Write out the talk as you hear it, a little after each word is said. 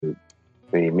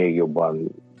még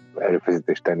jobban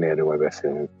erőfeszítést tenni, erről majd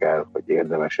beszélnünk kell, hogy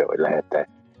érdemes-e, vagy lehet-e.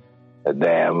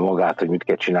 De magát, hogy mit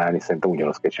kell csinálni, szerintem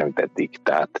ugyanazt kell csinálni, mint eddig.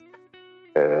 Tehát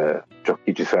csak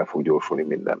kicsit fel fog gyorsulni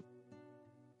minden.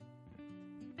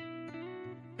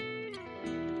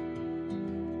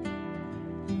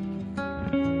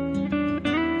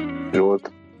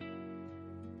 Zsolt?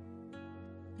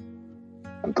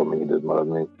 Nem tudom, mennyi időd marad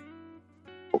még.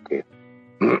 Oké.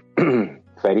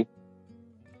 Feri?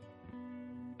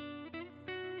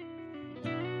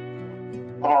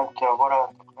 Barátja a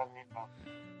barátok nevében.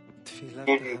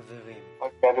 Kérjük,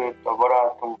 hogy előtt a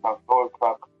barátunknak,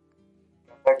 Zsoltnak,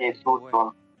 az egész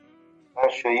úton,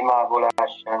 első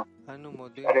imábolásán,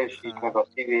 erősíts meg a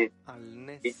szívét,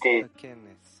 hitét.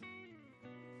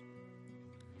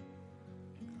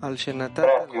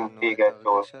 Szeretünk téged,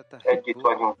 Zsolt, együtt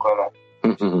vagyunk vele.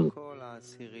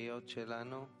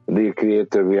 Dear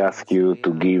Creator, we ask you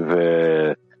to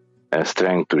give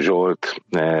strength to Zsolt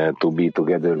to be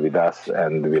together with us,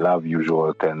 and we love you,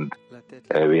 Zsolt, and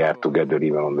we are together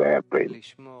even on the airplane.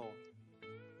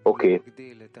 Okay,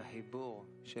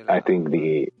 I think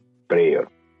the prayer.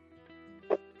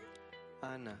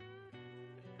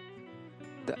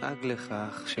 דאג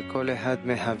לכך שכל אחד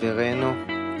מחברינו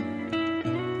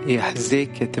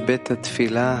יחזיק את בית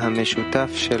התפילה המשותף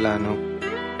שלנו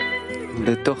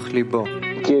בתוך ליבו.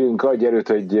 Kérünk, adj erőt,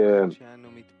 hogy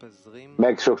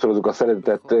megsokszorozzuk a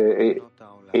szeretetet,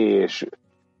 és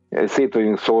szét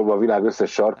vagyunk szólva a világ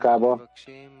összes sarkába,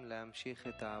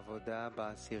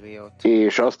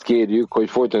 és azt kérjük, hogy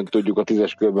folytatni tudjuk a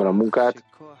 10-es körben a munkát,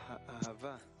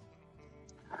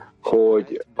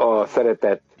 hogy a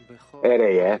szeretet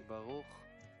ereje,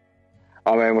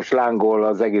 amely most lángol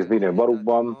az egész Bnei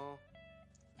Barukban,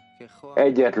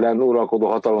 egyetlen uralkodó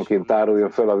hatalomként táruljon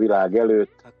fel a világ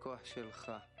előtt,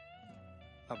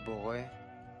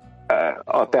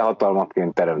 a te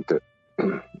hatalmadként teremtő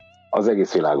az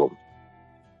egész világon.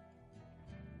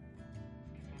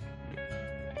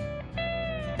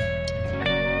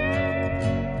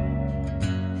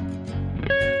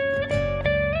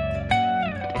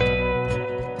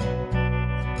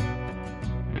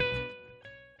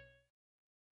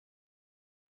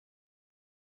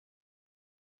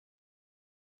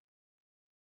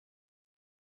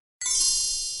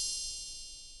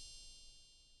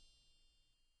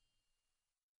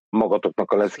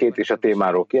 Magatoknak a leckét és a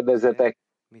témáról kérdezzetek.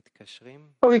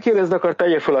 Aki kérdezni akar,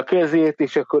 tegye fel a kezét,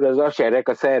 és akkor az aserek,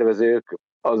 a szervezők,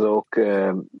 azok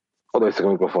odaviszik a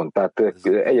mikrofont. Tehát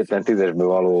egyetlen 10-esből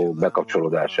való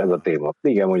bekapcsolódás, ez a téma.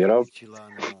 Igen, mondja,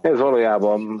 ez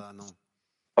valójában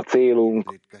a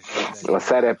célunk, a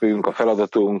szerepünk, a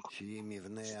feladatunk,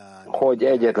 hogy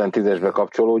egyetlen 10-esbe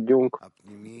kapcsolódjunk,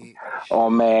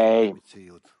 amely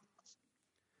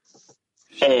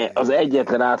az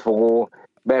egyetlen átfogó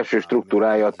belső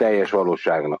struktúrája a teljes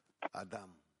valóságnak.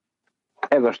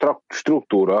 Ez a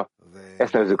struktúra,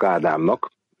 ezt nevezzük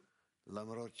Ádámnak,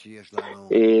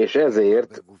 és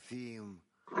ezért,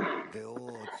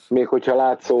 még hogyha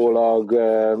látszólag,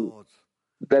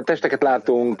 de testeket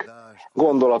látunk,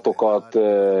 gondolatokat,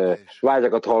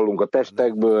 vágyakat hallunk a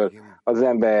testekből, az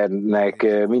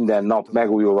embernek minden nap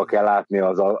megújulva kell látni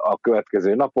a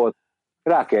következő napot,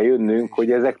 rá kell jönnünk,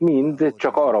 hogy ezek mind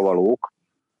csak arra valók,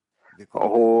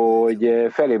 hogy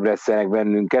felébresztenek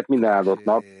bennünket minden áldott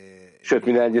nap, sőt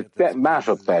minden együtt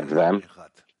másodpercben,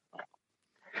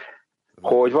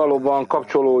 hogy valóban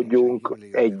kapcsolódjunk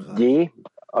egyé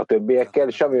a többiekkel,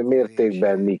 és amilyen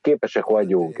mértékben mi képesek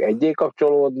vagyunk egyé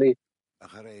kapcsolódni,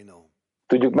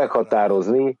 tudjuk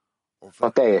meghatározni a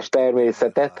teljes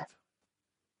természetet,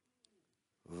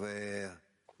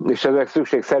 és ezek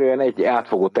szükségszerűen egy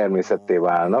átfogó természetté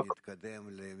válnak.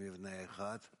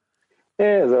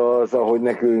 Ez az, ahogy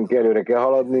nekünk előre kell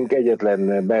haladnunk,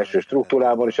 egyetlen belső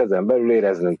struktúrában, és ezen belül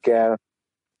éreznünk kell,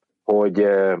 hogy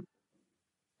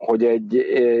egy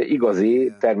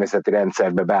igazi természeti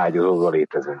rendszerbe beágyazódva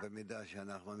létezünk.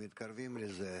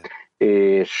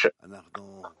 És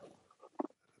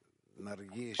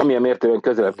amilyen mértékben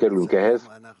közelebb kerülünk ehhez,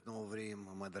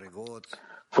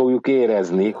 fogjuk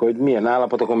érezni, hogy milyen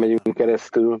állapotokon megyünk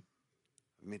keresztül,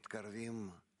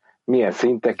 milyen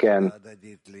szinteken,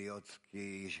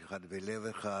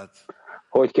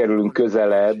 hogy kerülünk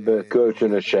közelebb,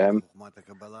 kölcsönösen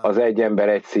az egy ember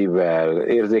egy szívvel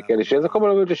érzékelés. Ez a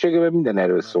Kabala bölcsességében minden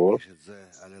erről szól.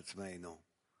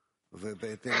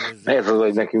 Ez az,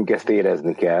 hogy nekünk ezt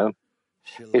érezni kell.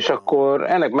 És akkor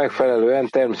ennek megfelelően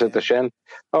természetesen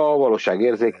a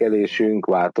valóságérzékelésünk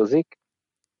változik.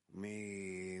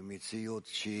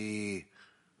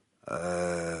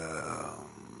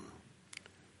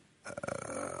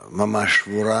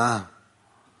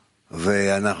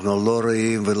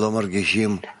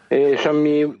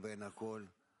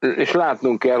 És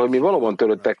látnunk kell, hogy mi valóban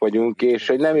töröttek vagyunk, és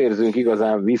hogy nem érzünk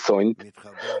igazán viszonyt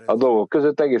a dolgok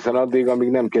között egészen addig, amíg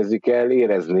nem kezdjük el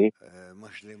érezni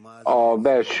a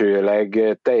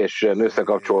belsőleg teljesen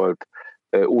összekapcsolt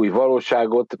új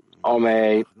valóságot,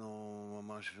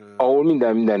 ahol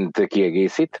mindent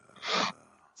kiegészít,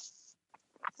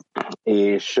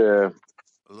 és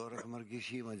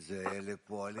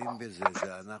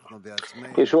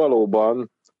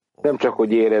valóban nem csak,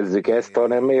 hogy érezzük ezt,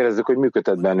 hanem érezzük, hogy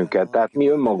működtet bennünket. Tehát mi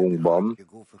önmagunkban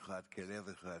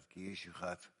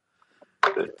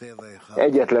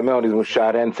egyetlen mechanizmussá,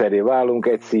 rendszerré válunk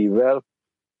egy szívvel,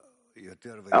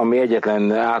 ami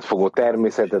egyetlen átfogó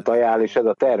természetet ajánl, és ez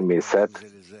a természet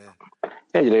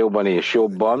egyre jobban és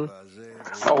jobban,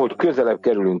 ahogy közelebb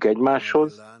kerülünk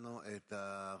egymáshoz,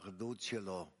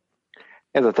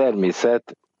 ez a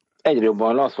természet egyre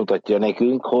jobban azt mutatja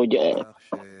nekünk, hogy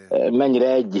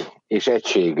mennyire egy és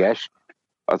egységes,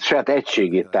 a saját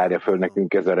egységét tárja föl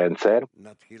nekünk ez a rendszer.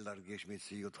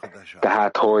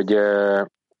 Tehát, hogy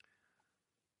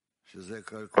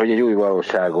egy új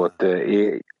valóságot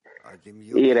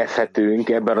érezhetünk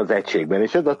ebben az egységben.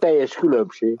 És ez a teljes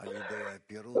különbség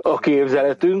a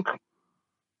képzeletünk,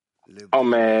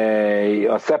 amely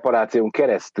a szeparáción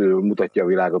keresztül mutatja a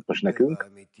világot most nekünk,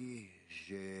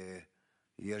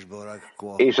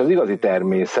 és az igazi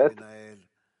természet,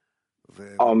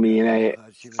 ami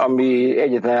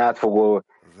egyetlen átfogó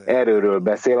erőről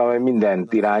beszél, amely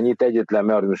mindent irányít egyetlen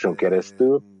mechanizmuson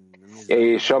keresztül,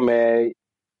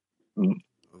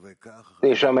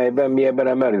 és amelyben mi ebben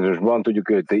a mechanizmusban tudjuk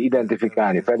őt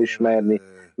identifikálni, felismerni,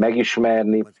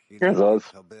 megismerni. Ez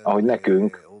az, ahogy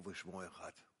nekünk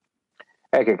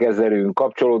el kell kezdenünk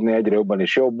kapcsolódni egyre jobban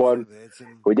és jobban,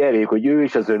 hogy elég, hogy ő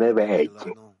és az ő neve egy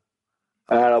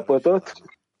állapotot,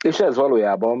 és ez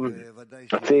valójában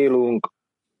a célunk,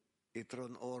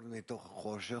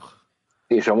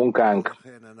 és a munkánk,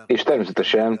 és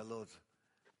természetesen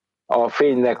a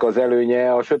fénynek az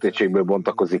előnye a sötétségből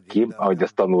bontakozik ki, ahogy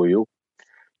ezt tanuljuk,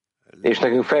 és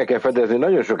nekünk fel kell fedezni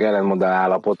nagyon sok ellentmondás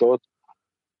állapotot,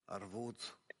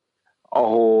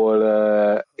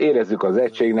 ahol érezzük az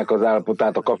egységnek az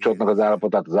állapotát, a kapcsolatnak az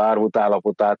állapotát, az árvút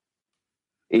állapotát,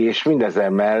 és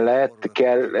mindezen mellett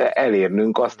kell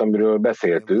elérnünk azt, amiről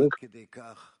beszéltünk.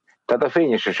 Tehát a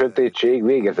fény és a sötétség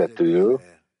végezetül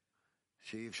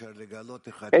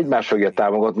egymást fogja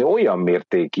támogatni olyan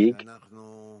mértékig,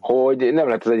 hogy nem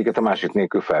lehet az egyiket a másik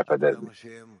nélkül felfedezni.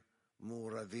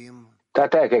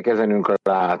 Tehát el kell kezdenünk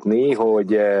látni,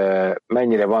 hogy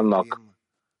mennyire vannak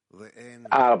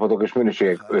állapotok és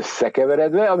minőségek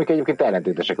összekeveredve, amik egyébként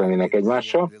ellentétesek lennének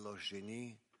egymással,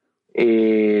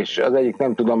 és az egyik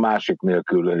nem tud a másik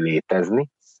nélkül létezni,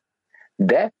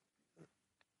 de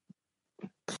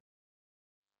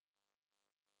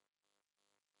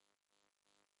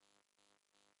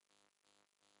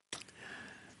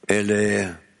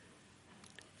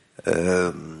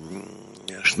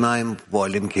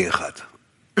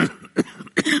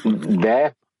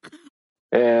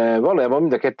valójában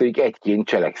mind a kettőjük egyként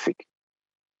cselekszik.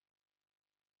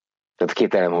 Tehát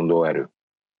két ellenmondó erő.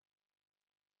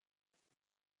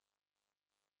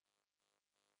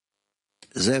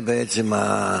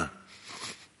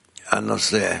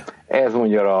 Ez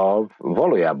mondja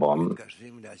valójában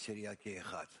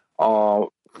a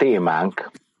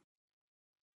témánk,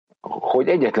 hogy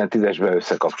egyetlen tízesbe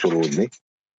összekapcsolódni,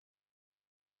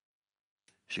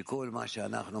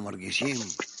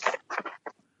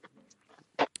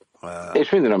 és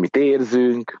minden, amit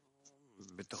érzünk,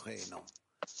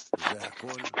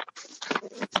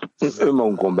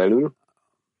 önmagunkon belül,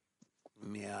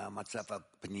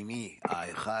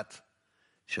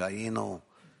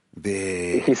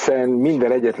 hiszen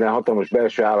minden egyetlen hatalmas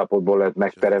belső állapotból lett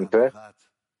megteremtve,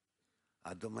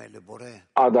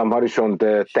 Ádám Harishont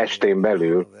testén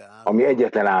belül, ami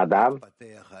egyetlen Ádám,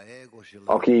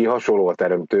 aki hasonló a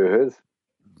teremtőhöz,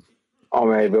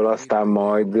 amelyből aztán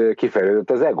majd kifejlődött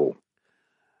az ego.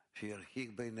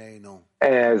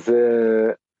 Ez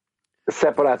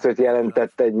szeparációt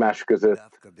jelentett egymás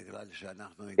között.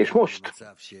 És most,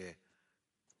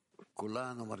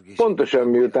 pontosan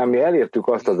miután mi elértük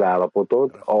azt az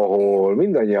állapotot, ahol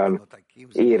mindannyian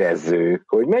érezzük,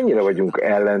 hogy mennyire vagyunk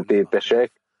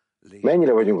ellentétesek,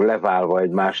 mennyire vagyunk leválva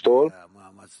egymástól,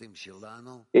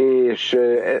 és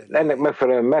ennek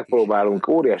megfelelően megpróbálunk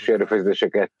óriási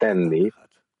erőfeszítéseket tenni,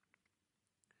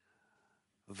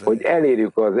 hogy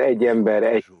elérjük az egy ember,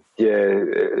 egy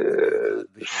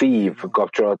szív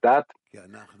kapcsolatát.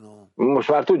 Most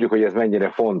már tudjuk, hogy ez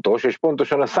mennyire fontos, és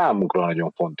pontosan a számunkra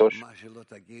nagyon fontos.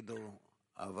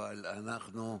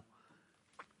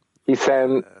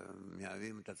 Hiszen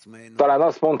talán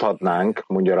azt mondhatnánk,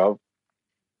 mondja Rav,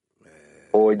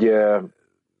 hogy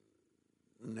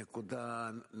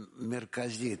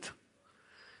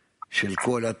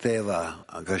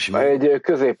egy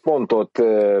középpontot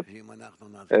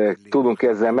tudunk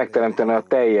ezzel megteremteni a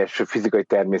teljes fizikai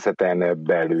természeten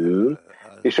belül,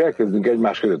 és elkezdünk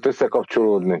egymás között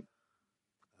összekapcsolódni,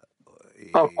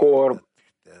 akkor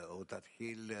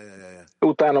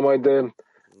utána majd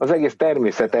az egész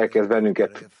természet elkezd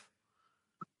bennünket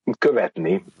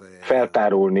követni,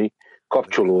 feltárulni,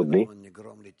 kapcsolódni.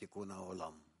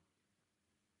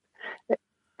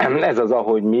 Ez az,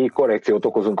 ahogy mi korrekciót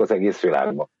okozunk az egész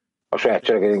világban, a saját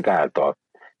cselekedünk által.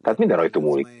 Tehát minden rajtunk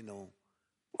múlik.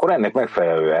 Akkor ennek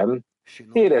megfelelően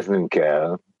éreznünk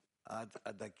kell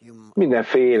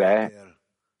mindenféle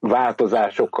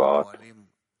változásokat,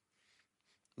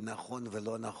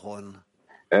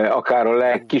 akár a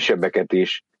legkisebbeket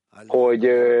is, hogy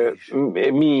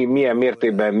milyen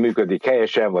mértékben működik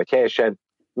helyesen vagy helyesen,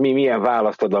 milyen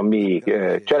választ ad a mi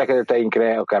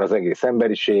cselekedeteinkre, akár az egész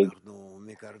emberiség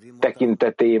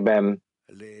tekintetében,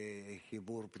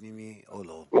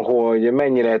 hogy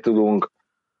mennyire tudunk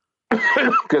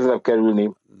közelebb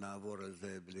kerülni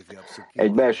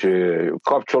egy belső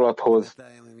kapcsolathoz.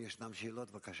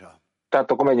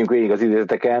 Tehát akkor menjünk végig az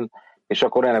idézeteken, és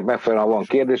akkor ennek megfelelően, ha van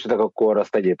kérdésetek, akkor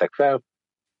azt tegyétek fel.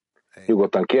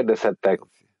 Nyugodtan kérdezhettek.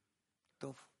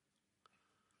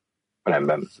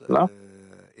 Rendben. Na?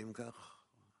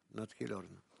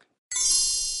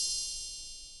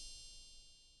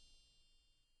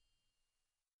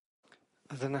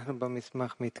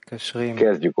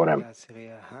 Kezdjük, Orem.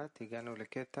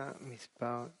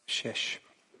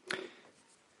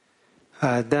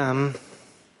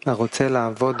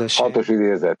 Hatos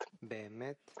idézet.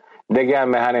 Degel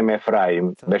mehanem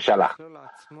Efraim, besalach.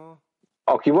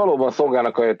 Aki valóban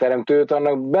szolgálnak a teremtőt,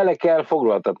 annak bele kell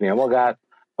foglaltatnia magát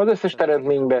az összes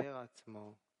teremtménybe,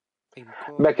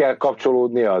 be kell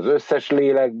kapcsolódnia az összes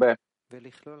lélekbe,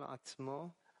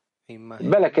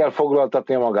 bele kell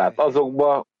foglaltatnia magát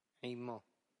azokba,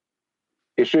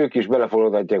 és ők is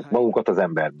belefoglaltatják magukat az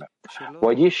emberbe.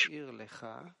 Vagyis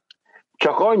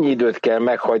csak annyi időt kell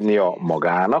meghagynia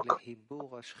magának,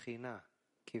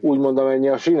 úgy mondom, ennyi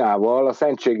a sinával, a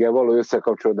szentséggel való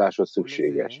összekapcsolódáshoz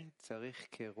szükséges.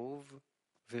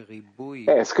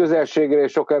 Ez közelségre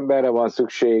és sok emberre van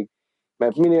szükség,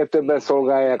 mert minél többen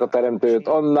szolgálják a teremtőt,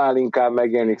 annál inkább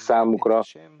megjelenik számukra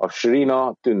a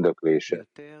srina tündöklése.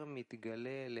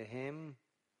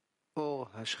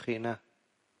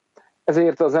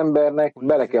 Ezért az embernek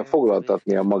bele kell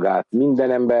foglaltatnia magát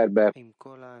minden emberbe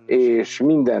és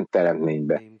minden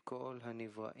teremtménybe.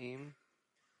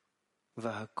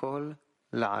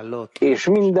 És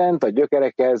mindent a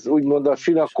gyökerekhez, úgymond a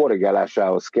srina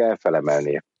korrigálásához kell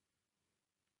felemelnie.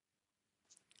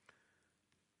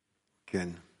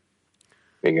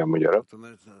 Igen, magyarul.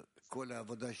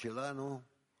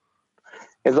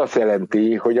 Ez azt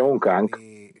jelenti, hogy a munkánk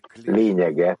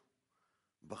lényege,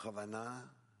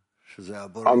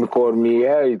 amikor mi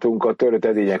eljutunk a törött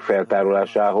edények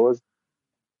feltárulásához,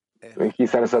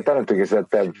 hiszen ezt a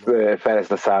teremtőkészítette fel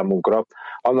ezt a számunkra,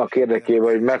 annak érdekében,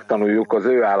 hogy megtanuljuk az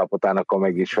ő állapotának a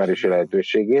megismerési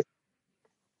lehetőségét,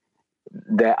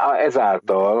 de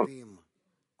ezáltal,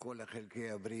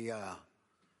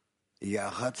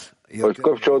 hogy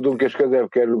kapcsolódunk és közelebb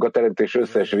kerülünk a teremtés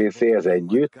összes részéhez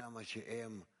együtt,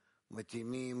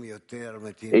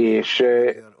 és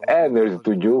ellenőrizni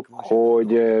tudjuk,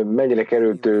 hogy mennyire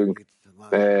kerültünk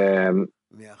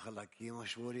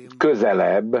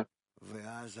közelebb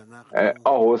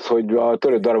ahhoz, hogy a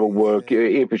törött darabokból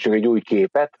építsünk egy új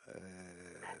képet,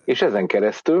 és ezen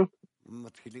keresztül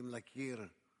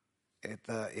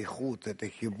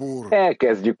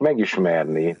elkezdjük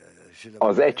megismerni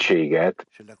az egységet,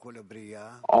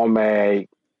 amely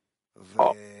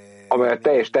a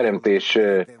teljes teremtés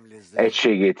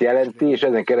egységét jelenti, és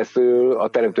ezen keresztül a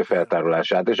teremtő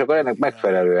feltárulását. És akkor ennek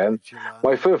megfelelően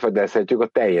majd felfedezhetjük a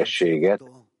teljességet,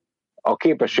 a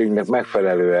képességnek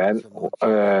megfelelően,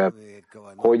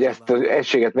 hogy ezt az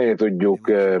egységet mennyire tudjuk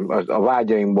a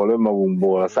vágyainkból,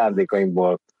 önmagunkból, a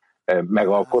szándékainkból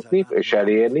megalkotni és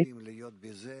elérni,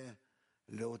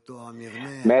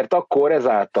 mert akkor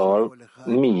ezáltal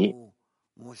mi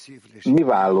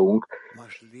válunk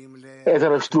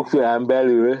ezen a struktúrán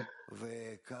belül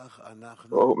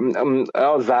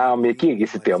azzá, ami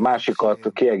kiegészíti a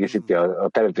másikat, kiegészíti a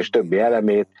teremtés többi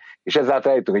elemét, és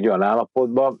ezáltal eljutunk egy olyan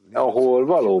állapotba, ahol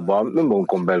valóban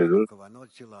önmagunkon belül,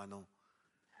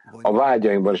 a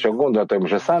vágyainkban és a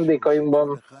gondolatainkban és a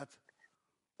szándékainkban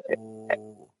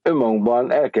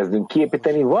önmagunkban elkezdünk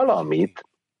kiépíteni valamit,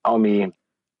 ami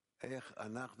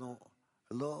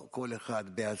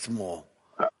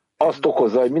azt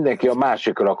okozza, hogy mindenki a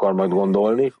másikra akar majd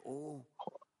gondolni,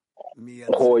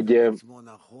 hogy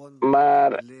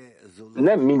már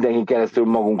nem mindenki keresztül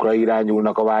magunkra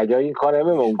irányulnak a vágyaink, hanem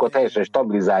önmagunkat teljesen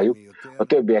stabilizáljuk a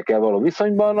többiekkel való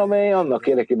viszonyban, amely annak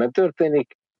érdekében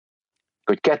történik,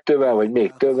 hogy kettővel vagy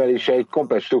még többvel is egy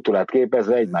komplex struktúrát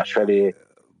képezve egymás felé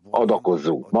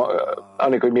adakozzunk,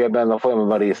 annak, hogy mi ebben a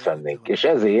folyamatban részt vennénk. És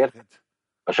ezért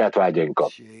a saját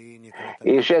vágyainkat.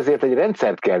 És ezért egy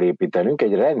rendszert kell építenünk,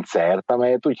 egy rendszert,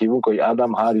 amelyet úgy hívunk, hogy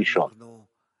Adam Harishon.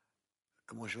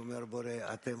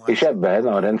 És ebben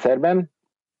a rendszerben,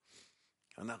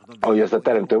 ahogy azt a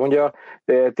teremtő mondja,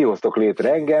 ti hoztok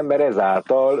létre engem, mert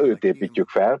ezáltal őt építjük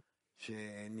fel,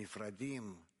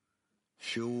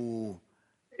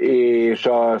 és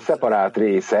a szeparált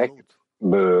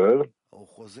részekből,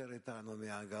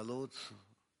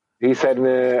 hiszen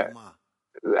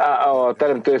a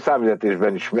teremtő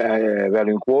számüzetésben is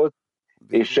velünk volt,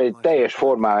 és egy teljes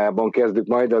formájában kezdjük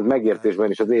majd az megértésben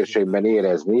és az érségben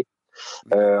érezni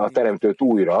a teremtőt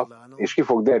újra, és ki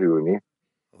fog derülni,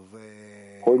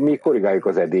 hogy mi korrigáljuk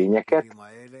az edényeket,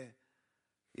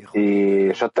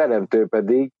 és a teremtő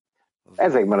pedig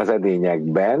ezekben az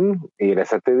edényekben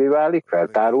érezhetővé válik,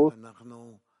 feltárul,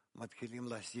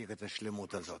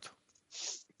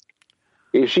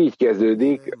 és így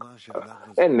kezdődik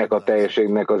ennek a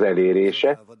teljességnek az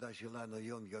elérése.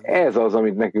 Ez az,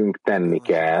 amit nekünk tenni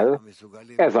kell,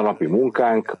 ez a napi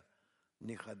munkánk,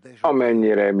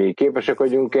 amennyire mi képesek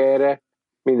vagyunk erre,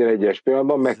 minden egyes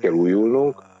pillanatban meg kell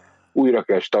újulnunk, újra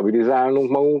kell stabilizálnunk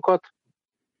magunkat,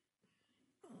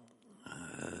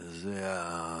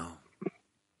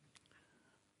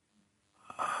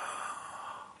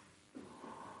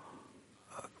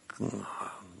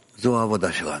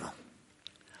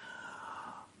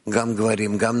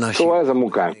 Szóval ez a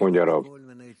munkánk, mondja Rab.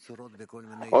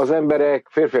 Az emberek,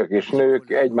 férfiak és nők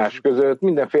egymás között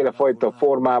mindenféle fajta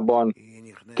formában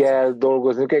kell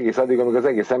dolgozniuk egész addig, amíg az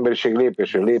egész emberiség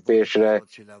lépésről lépésre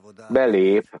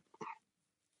belép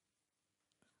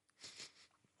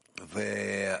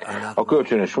a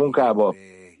kölcsönös munkába,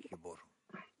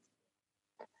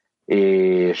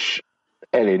 és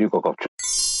elérjük a kapcsolatot.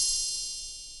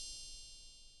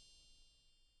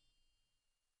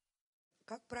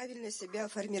 Как правильно себя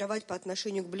формировать по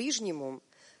отношению к ближнему,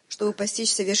 чтобы постичь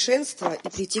совершенство и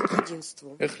прийти к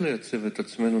единству?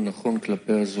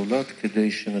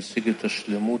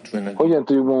 Hogyan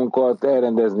tudjuk magunkat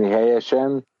elrendezni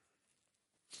helyesen,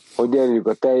 hogy elérjük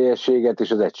a teljességet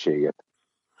és az egységet?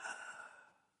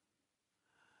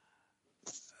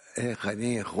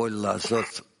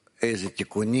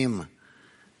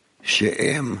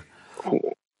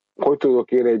 Hogy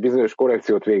tudok én egy bizonyos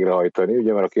korrekciót végrehajtani,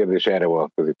 ugye, mert a kérdés erre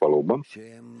vonatkozik valóban.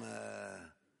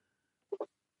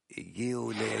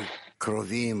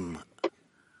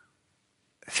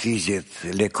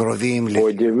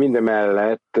 Hogy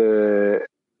mindemellett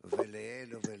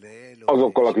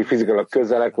azokkal, akik fizikailag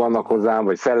közelek vannak hozzám,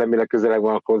 vagy szellemileg közelek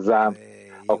vannak hozzám,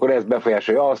 akkor ez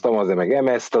befolyásolja azt, amaz meg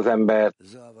ezt az embert,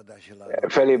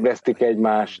 felébresztik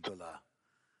egymást,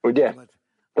 ugye?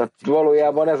 Tehát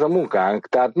valójában ez a munkánk,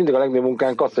 tehát mindig a legnagyobb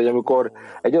munkánk az, hogy amikor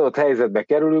egy adott helyzetbe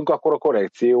kerülünk, akkor a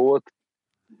korrekciót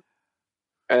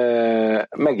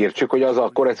megértsük, hogy az a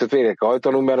korrekciót végre kell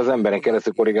hajtanunk, mert az emberen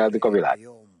keresztül korrigálódik a világ.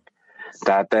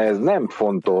 Tehát ez nem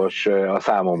fontos a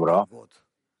számomra,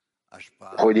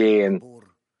 hogy én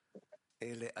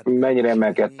mennyire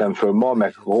emelkedtem föl ma,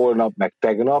 meg holnap, meg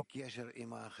tegnap,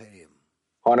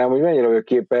 hanem hogy mennyire vagyok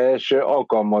képes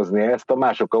alkalmazni ezt a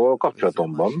másokkal való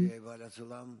kapcsolatomban.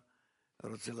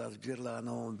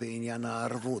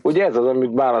 Ugye ez az,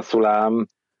 amit Bálaszulám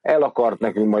el akart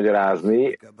nekünk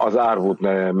magyarázni az árvút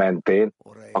mentén,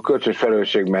 a kölcsönös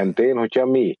felelősség mentén, hogyha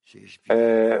mi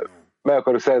meg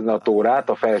akarjuk szerezni a tórát,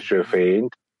 a felső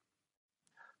fényt,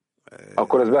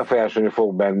 akkor ez befolyásolni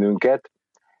fog bennünket,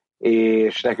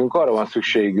 és nekünk arra van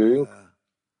szükségünk,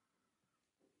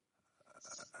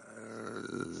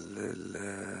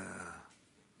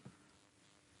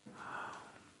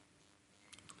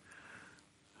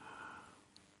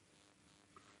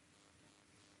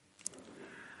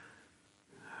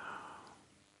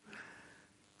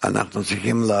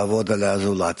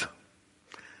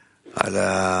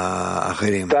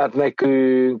 tehát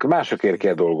nekünk másokért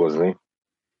kell dolgozni,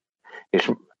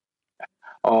 és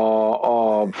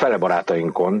a fele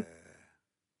barátainkon,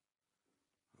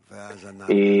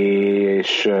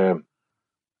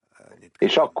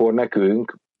 és akkor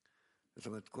nekünk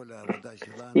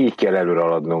így kell előre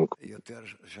haladnunk.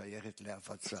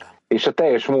 És a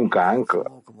teljes munkánk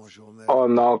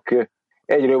annak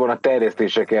egyre jobban a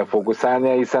terjesztésre kell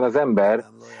fókuszálnia, hiszen az ember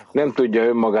nem tudja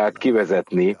önmagát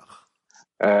kivezetni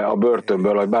a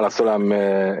börtönből, ahogy Bála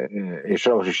és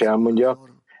Ravas is elmondja,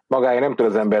 magáért nem tud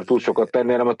az ember túl sokat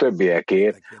tenni, hanem a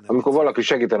többiekért. Amikor valaki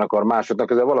segíteni akar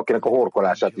másodnak, ezzel valakinek a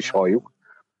horkolását is halljuk,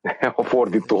 a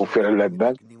fordító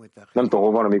felületben. Nem tudom,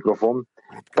 hol van a mikrofon.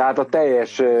 Tehát a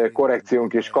teljes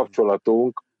korrekciónk és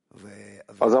kapcsolatunk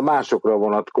az a másokra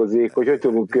vonatkozik, hogy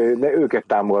tudunk őket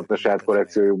támogatni a saját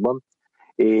korrekciójukban,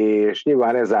 és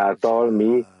nyilván ezáltal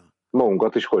mi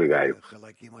magunkat is korrigáljuk.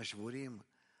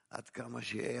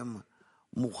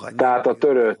 Tehát a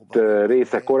törött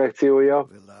részek korrekciója,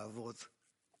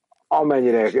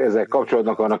 amennyire ezek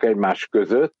kapcsolatnak vannak egymás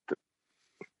között,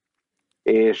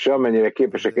 és amennyire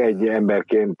képesek egy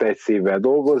emberként egy szívvel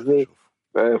dolgozni,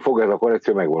 fog ez a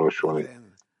korrekció megvalósulni.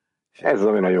 Ez az,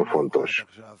 ami nagyon fontos.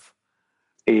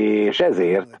 És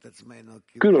ezért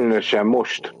különösen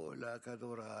most,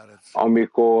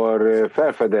 amikor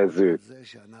felfedezzük,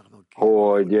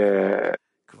 hogy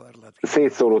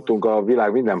szétszórodtunk a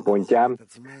világ minden pontján,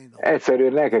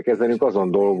 egyszerűen el kell kezdenünk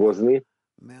azon dolgozni,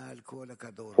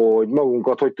 hogy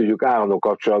magunkat hogy tudjuk állandó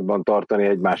kapcsolatban tartani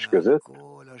egymás között,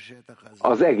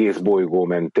 az egész bolygó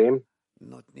mentén,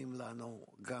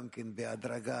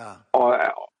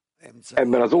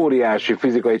 ebben az óriási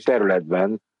fizikai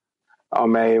területben,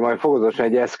 amely majd fokozatosan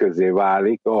egy eszközzé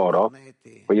válik arra,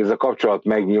 hogy ez a kapcsolat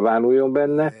megnyilvánuljon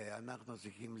benne,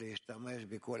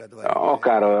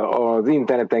 akár az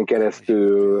interneten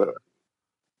keresztül.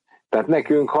 Tehát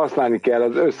nekünk használni kell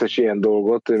az összes ilyen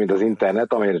dolgot, mint az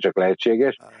internet, amelyre csak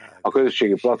lehetséges, a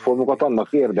közösségi platformokat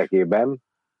annak érdekében,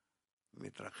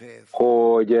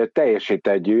 hogy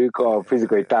teljesítjük a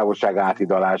fizikai távolság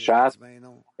áthidalását,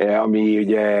 ami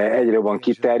ugye egyre jobban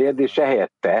kiterjed, és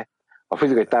helyette, a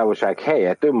fizikai távolság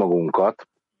helyett önmagunkat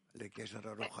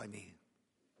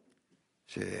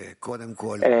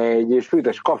egy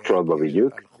spirites kapcsolatba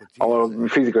vigyük, a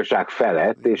fizikaiság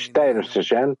felett, és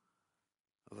természetesen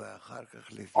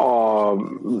a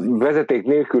vezeték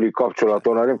nélküli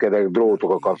kapcsolaton, nem kell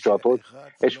drótok a kapcsolatot,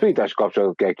 egy spirites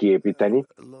kapcsolatot kell kiépíteni,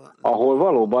 ahol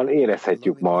valóban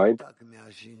érezhetjük majd,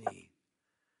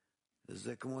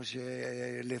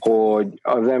 hogy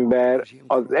az ember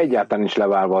az egyáltalán is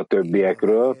leválva a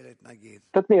többiekről.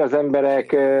 Tehát mi az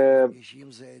emberek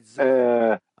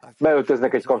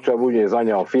beöltöznek egy kapcsolatban, úgy, hogy az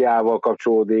anya a fiával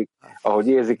kapcsolódik, ahogy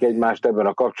érzik egymást ebben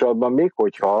a kapcsolatban, még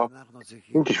hogyha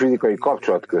nincs is fizikai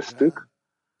kapcsolat köztük.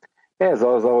 Ez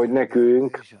az, ahogy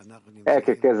nekünk el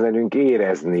kell kezdenünk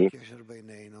érezni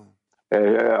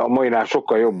a mainál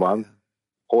sokkal jobban,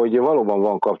 hogy valóban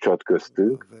van kapcsolat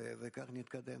köztünk,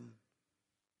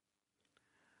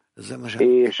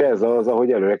 és ez az,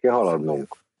 ahogy előre kell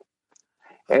haladnunk.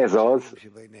 Ez az,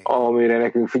 amire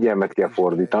nekünk figyelmet kell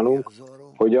fordítanunk,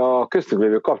 hogy a köztünk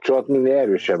lévő kapcsolat minél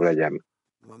erősebb legyen.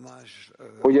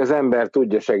 Hogy az ember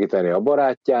tudja segíteni a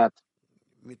barátját,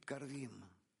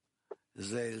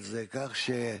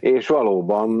 és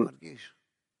valóban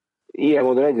ilyen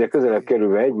módon egyre közelebb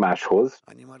kerülve egymáshoz,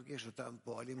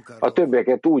 a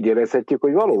többieket úgy érezhetjük,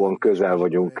 hogy valóban közel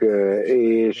vagyunk,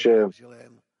 és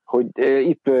hogy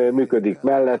itt működik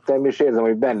mellettem, és érzem,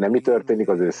 hogy benne mi történik,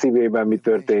 az ő szívében mi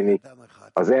történik,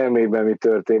 az elmében mi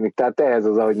történik. Tehát ehhez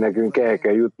az, ahogy nekünk el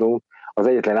kell jutnunk az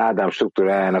egyetlen Ádám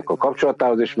struktúrájának a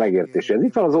kapcsolatához és megértéséhez.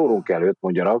 Itt van az órunk előtt,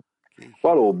 mondja Rav.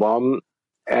 Valóban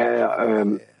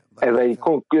ez egy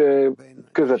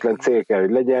közvetlen cél kell,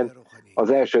 hogy legyen, az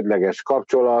elsődleges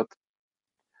kapcsolat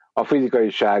a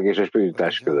fizikaiság és a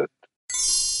spiritás között.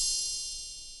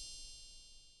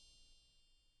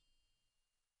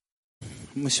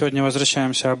 Мы сегодня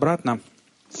возвращаемся обратно.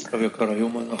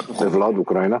 Влад,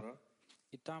 Украина.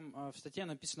 И там в статье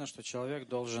написано, что человек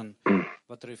должен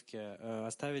в отрывке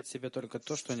оставить себе только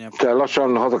то, что необходимо.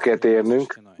 Lassan haza kell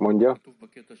térnünk, mondja.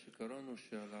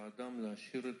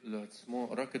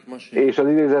 És az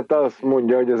idézet azt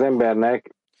mondja, hogy az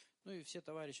embernek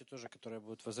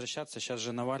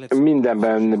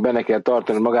mindenben benne kell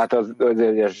tartani magát,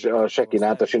 a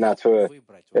sekinát, a sinát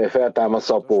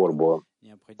feltámasza a porból.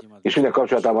 És minden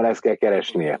kapcsolatában ezt kell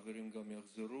keresnie.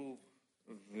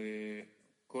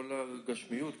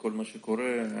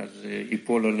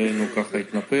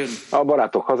 A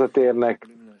barátok hazatérnek,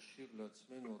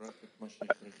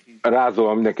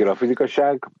 rázóan mindenkire a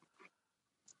fizikaság.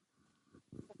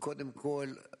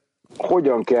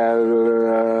 Hogyan kell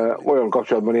olyan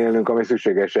kapcsolatban élnünk, ami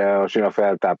szükséges a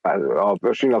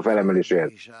sina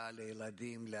felemeléséhez?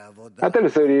 Hát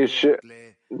először is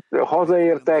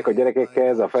hazaértek a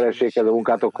gyerekekhez, a feleséghez, a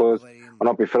munkátokhoz, a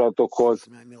napi feladatokhoz,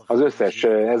 az összes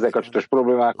ezzel kapcsolatos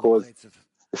problémákhoz,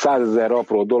 100 000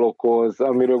 apró dologhoz,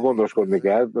 amiről gondoskodni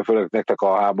kell, főleg nektek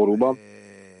a háborúban.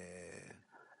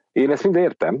 Én ezt mind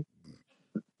értem,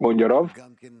 mondja Rav,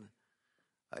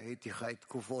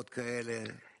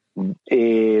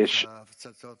 és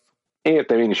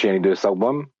értem én is ilyen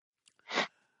időszakban,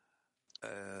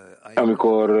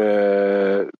 amikor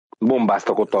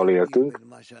bombáztak ott, ahol éltünk.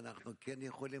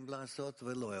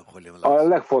 A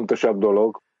legfontosabb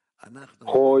dolog,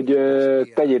 hogy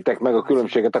tegyétek meg a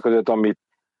különbséget a között, amit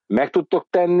meg tudtok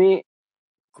tenni,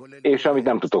 és amit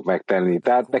nem tudtok megtenni.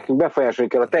 Tehát nekünk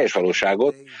befolyásolni kell a teljes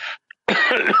valóságot,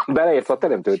 beleértve a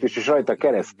teremtőt is, és rajta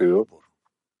keresztül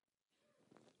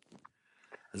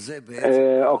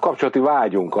a kapcsolati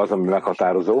vágyunk az, ami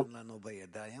meghatározó,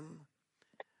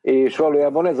 és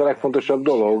valójában ez a legfontosabb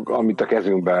dolog, amit a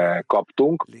kezünkbe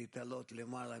kaptunk,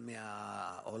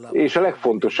 és a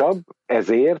legfontosabb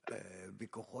ezért,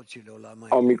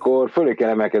 amikor fölé kell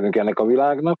emelkednünk ennek a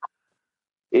világnak,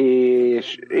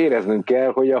 és éreznünk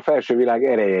kell, hogy a felső világ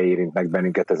ereje érint meg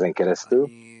bennünket ezen keresztül,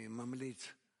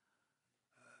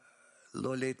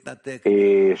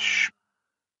 és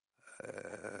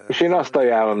én azt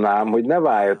ajánlanám, hogy ne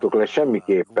váljatok le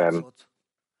semmiképpen.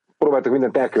 Próbáltok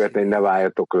mindent elkövetni, hogy ne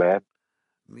váljatok le.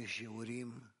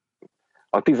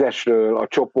 A 10-esről, a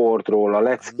csoportról, a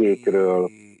leckékről.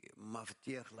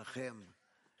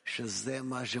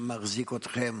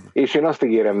 És én azt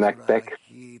ígérem nektek,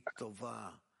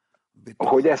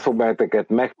 hogy ez fog benneteket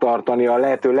megtartani a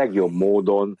lehető legjobb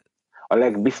módon, a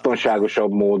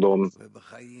legbiztonságosabb módon,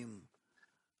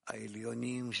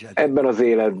 ebben az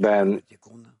életben,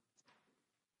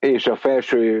 és a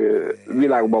felső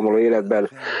világban való életben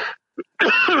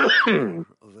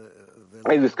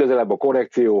ez is közelebb a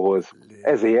korrekcióhoz.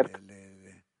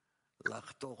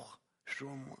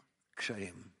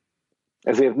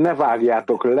 Ezért ne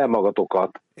vágjátok le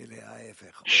magatokat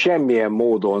semmilyen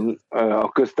módon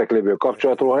a köztek lévő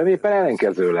kapcsolatról, hanem éppen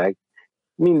ellenkezőleg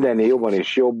mindennél jobban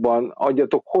és jobban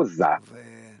adjatok hozzá,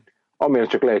 amire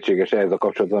csak lehetséges ehhez a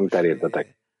kapcsolatban, amit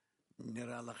elértetek.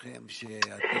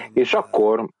 És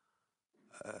akkor,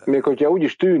 még hogyha úgy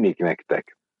is tűnik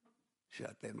nektek,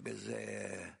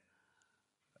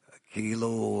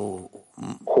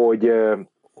 hogy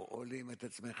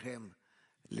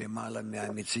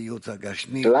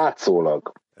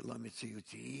látszólag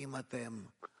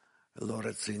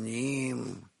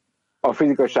a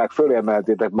fizikaiság fölé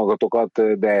emeltétek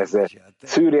magatokat, de ez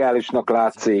szürreálisnak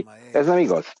látszik. Ez nem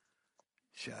igaz.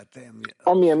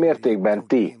 Amilyen mértékben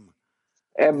ti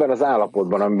ebben az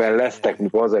állapotban, amiben lesztek,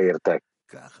 mikor hazaértek,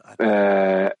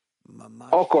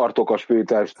 akartok a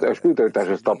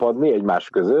spiritualitáshoz tapadni egymás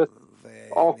között,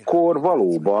 akkor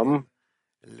valóban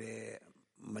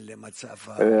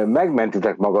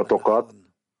megmentitek magatokat,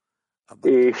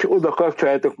 és oda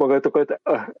kapcsoljátok magatokat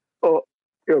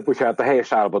a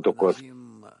helyes állapotokhoz,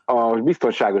 a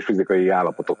biztonságos fizikai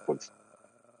állapotokhoz.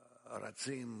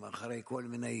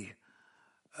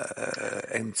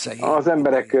 Az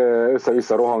emberek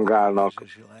össze-vissza rohangálnak,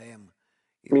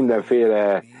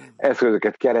 mindenféle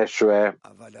eszközöket keresve,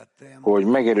 hogy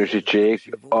megerősítsék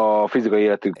a fizikai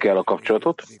életükkel a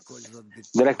kapcsolatot,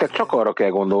 de nektek csak arra kell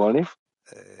gondolni,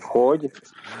 hogy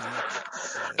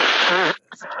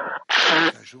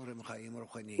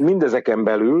mindezeken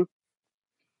belül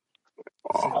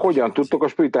hogyan tudtok a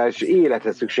spirituális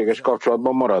élethez szükséges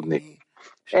kapcsolatban maradni.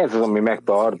 Ez az, ami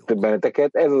megtart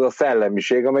benneteket, ez az a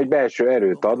szellemiség, amely belső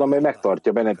erőt ad, amely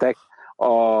megtartja bennetek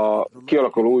a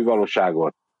kialakuló új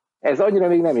valóságot. Ez annyira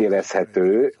még nem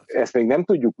érezhető, ezt még nem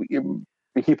tudjuk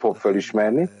hip-hop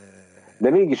felismerni, de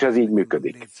mégis ez így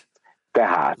működik.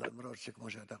 Tehát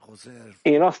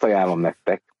én azt ajánlom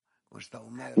nektek,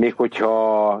 még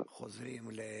hogyha,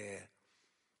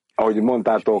 ahogy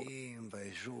mondtátok,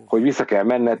 hogy vissza kell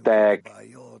mennetek,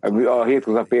 a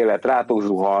hétköznapi élet rátok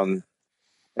zuhan,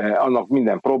 annak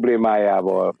minden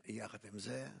problémájával,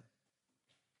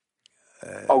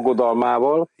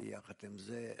 aggodalmával,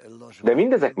 de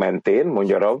mindezek mentén,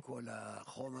 mondja Rav,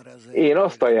 én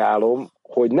azt ajánlom,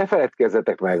 hogy ne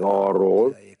feledkezzetek meg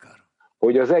arról,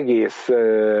 hogy az egész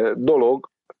dolog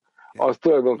az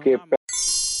tulajdonképpen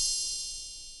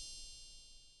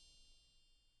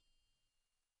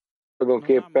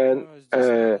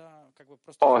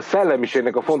a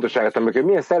szellemiségnek a fontosságát, amikor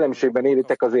milyen szellemiségben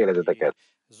élitek az életeteket.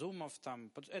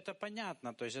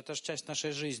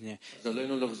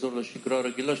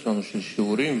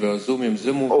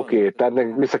 Oké, tehát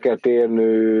nekünk vissza kell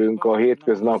térnünk a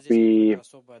hétköznapi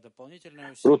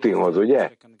rutinhoz,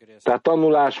 ugye? Tehát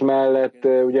tanulás mellett,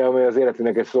 ugye, amely az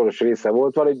életünknek egy szoros része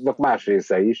volt, van egy más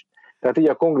része is. Tehát így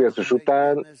a kongresszus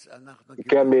után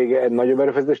kell még egy nagyobb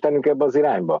erőfeszítést tennünk ebbe az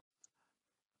irányba.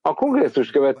 A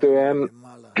kongresszus követően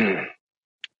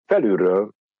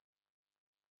felülről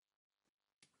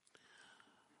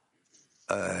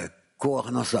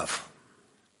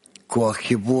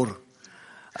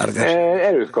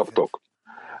Erőt kaptok,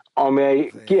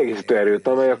 amely kiegészítő erőt,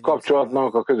 amely a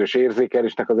kapcsolatnak, a közös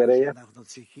érzékelésnek az ereje,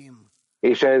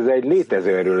 és ez egy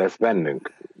létező erő lesz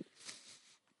bennünk.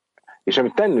 És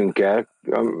amit tennünk kell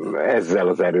ezzel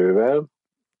az erővel,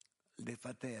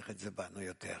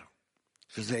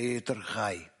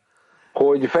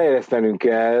 hogy fejlesztenünk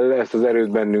kell ezt az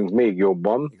erőt bennünk még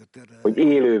jobban, hogy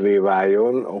élővé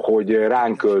váljon, hogy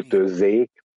ránk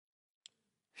költözzék,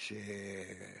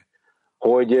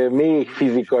 hogy még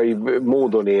fizikai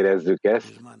módon érezzük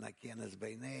ezt,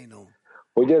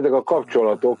 hogy ezek a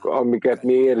kapcsolatok, amiket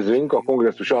mi érzünk a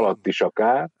kongresszus alatt is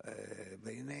akár,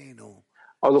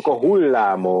 azok a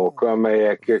hullámok,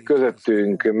 amelyek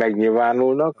közöttünk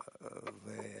megnyilvánulnak,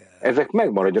 ezek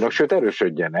megmaradjanak, sőt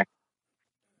erősödjenek.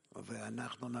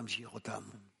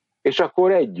 És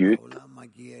akkor együtt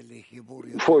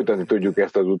folytatni tudjuk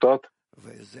ezt az utat,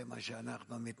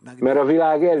 mert a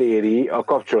világ eléri a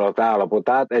kapcsolat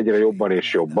állapotát egyre jobban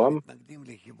és jobban,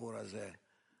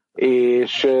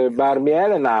 és bár mi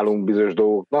ellenállunk bizonyos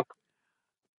dolgoknak,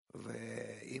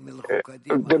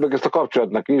 többek ezt a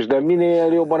kapcsolatnak is, de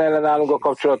minél jobban ellenállunk a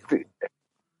kapcsolat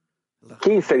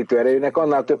kényszerítő erejének,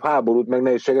 annál több háborút meg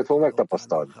nehézséget fogunk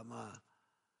megtapasztalni.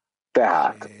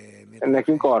 Tehát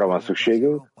nekünk arra van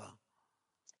szükségünk,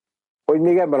 hogy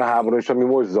még ebben a háborúban is, ami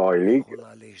most zajlik,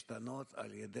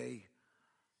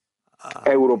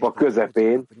 Európa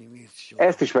közepén,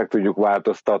 ezt is meg tudjuk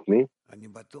változtatni.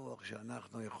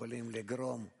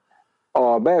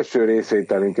 A belső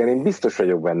részvételünkön én biztos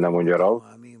vagyok benne, mondja Rav,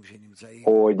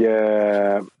 hogy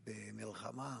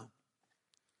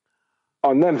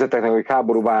a nemzeteknek, akik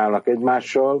háborúban állnak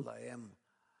egymással,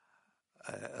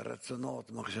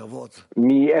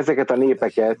 mi ezeket a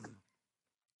népeket,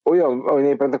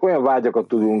 olyan vágyakat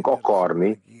tudunk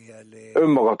akarni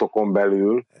önmagatokon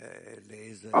belül,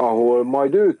 ahol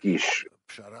majd ők is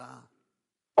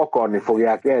akarni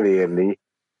fogják elérni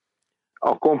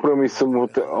a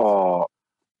kompromisszumot, a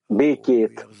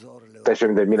békét, teljesen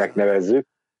mindegy, minek nevezzük,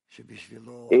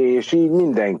 és így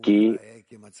mindenki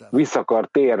vissza akar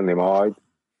térni majd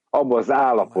abba az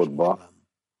állapotba,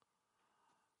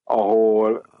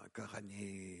 ahol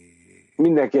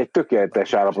mindenki egy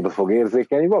tökéletes állapotot fog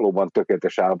érzékelni, valóban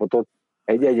tökéletes állapotot,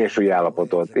 egy egyensúlyi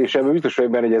állapotot, és ebből biztos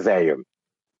vagyok benne, hogy ez eljön.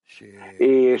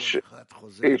 És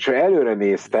ha előre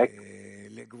néztek,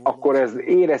 akkor ez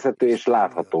érezhető és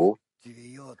látható,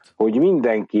 hogy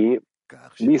mindenki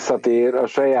visszatér a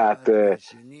saját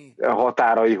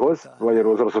határaihoz,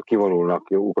 magyarul az oroszok kivonulnak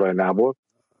Ukrajnából,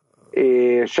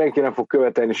 és senki nem fog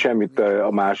követelni semmit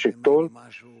a másiktól,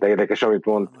 de érdekes, amit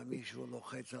mond.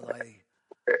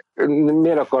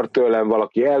 Miért akar tőlem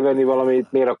valaki elvenni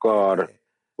valamit, miért akar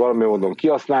valami módon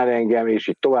kihasználni engem, és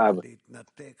így tovább.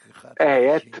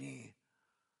 Ehelyett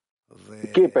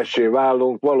képessé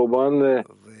válunk valóban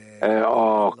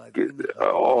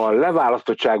a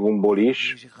leválasztottságunkból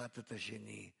is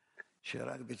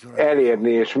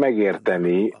elérni és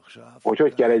megérteni,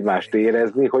 hogy kell egymást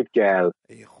érezni, hogy kell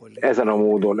ezen a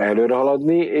módon előre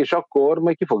haladni, és akkor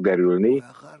majd ki fog derülni,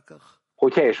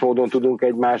 hogy helyes módon tudunk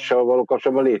egymással való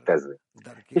kapcsolatban létezni.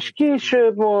 És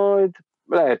később majd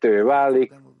lehetővé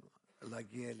válik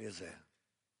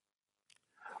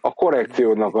a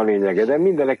korrekciónak a lényege, de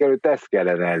mindenek előtt ezt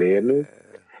kellene elérnünk,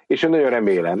 és én nagyon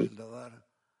remélem,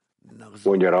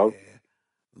 mondja Rav,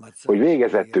 hogy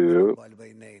végezetül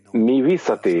mi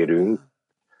visszatérünk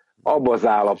abba az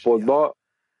állapotba,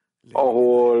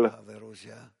 ahol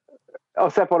a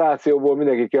szeparációból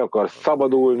mindenki ki akar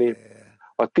szabadulni,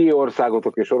 a ti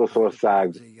országotok és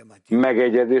Oroszország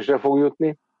megegyezésre fog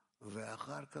jutni,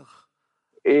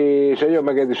 és egy olyan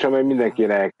megegyezés, amely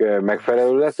mindenkinek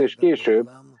megfelelő lesz, és később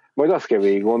majd azt kell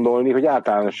végig gondolni, hogy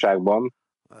általánosságban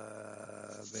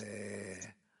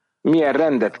milyen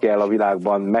rendet kell a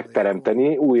világban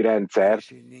megteremteni, új rendszer,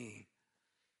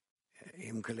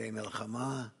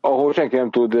 ahol senki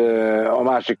nem tud a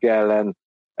másik ellen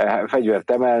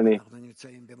fegyvert emelni,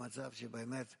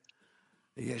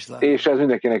 és ez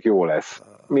mindenkinek jó lesz.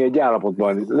 Mi egy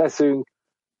állapotban leszünk,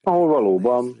 ahol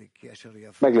valóban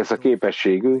meg lesz a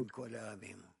képességünk,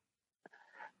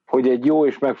 hogy egy jó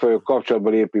és megfelelő kapcsolatba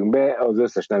lépjünk be az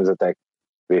összes nemzetek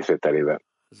részvételével.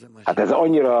 Hát ez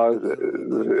annyira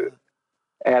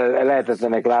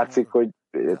lehetetlenek látszik, hogy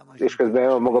és közben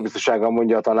a magabiztossággal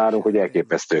mondja a tanárunk, hogy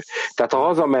elképesztő. Tehát ha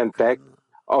hazamentek,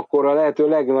 akkor a lehető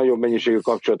legnagyobb mennyiségű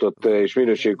kapcsolatot és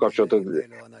minőségű kapcsolatot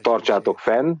tartsátok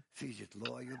fenn.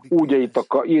 Úgy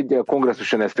így a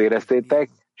kongresszuson ezt éreztétek,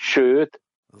 sőt,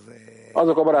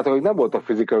 azok a barátok, akik nem voltak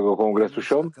fizikailag a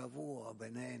kongresszuson,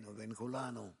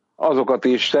 azokat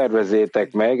is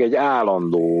szervezzétek meg egy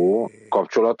állandó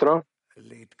kapcsolatra,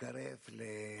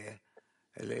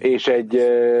 és egy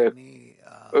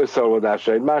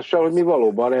összeolvadásra egymással, hogy mi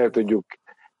valóban el tudjuk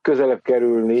közelebb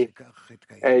kerülni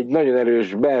egy nagyon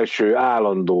erős belső,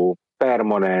 állandó,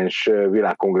 permanens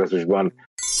világkongresszusban.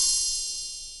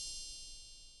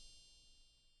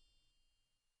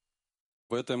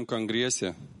 В этом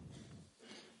конгрессе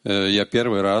я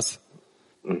первый раз,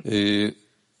 и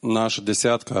наша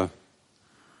десятка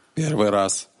первый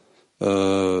раз.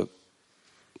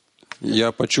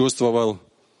 Я почувствовал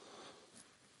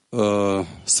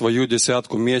свою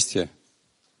десятку вместе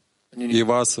и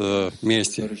вас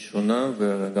вместе.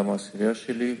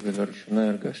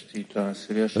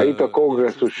 Itt a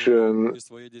kongresszus,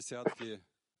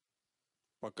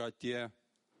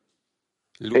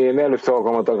 én először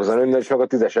alkalmat találkozom önnel, és meg a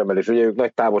 10-esemmel is. Ugye ők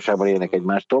nagy távolságban élnek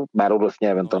egymástól, bár orosz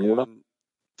nyelven tanulnak.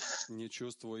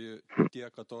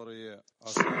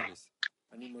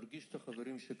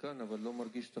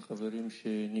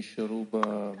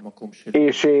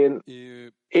 És én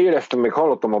éreztem, még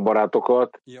hallottam a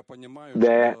barátokat,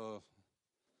 de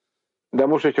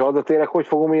most, hogyha hazatérek, hogy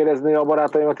fogom érezni a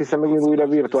barátaimat, hiszen megint újra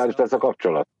virtuális lesz a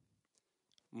kapcsolat.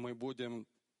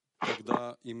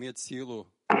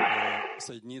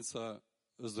 Соединиться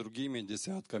с другими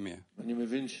десятками.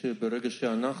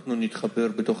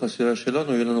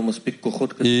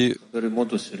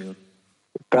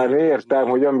 Tehát értem,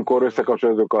 hogy amikor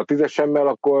összekapcsolódok a 10-esemmel,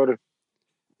 akkor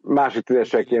másik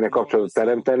 10-essel kéne kapcsolatot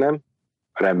teremtenem.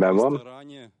 Rendben van.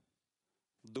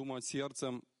 Думать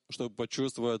сердцем, чтобы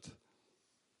почувствовать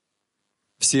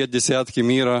все десятки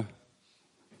мира,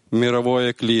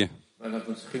 мировое кли.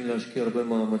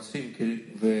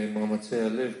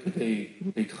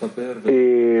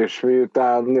 És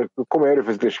miután komoly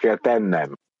erőfeszítést kell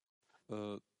tennem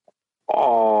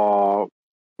a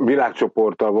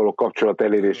világcsoporttal való kapcsolat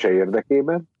elérése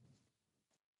érdekében,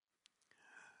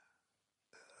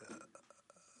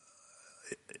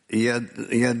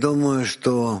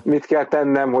 mit kell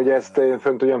tennem, hogy ezt én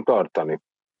fönn tudjam tartani?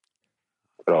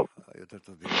 Rav.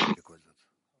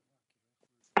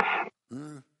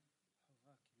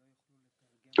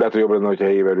 Lehet, hogy jobb lenne, hogyha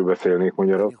héberül beszélnék,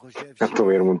 mondja Rav. Nem tudom,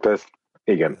 miért mondta ezt.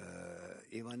 Igen.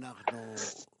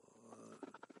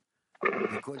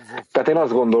 Tehát én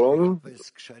azt gondolom,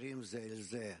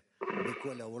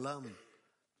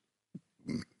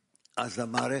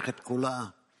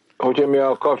 hogyha mi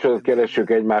a kapcsolatot keressük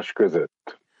egymás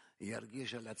között,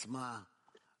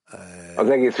 az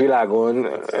egész világon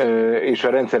és a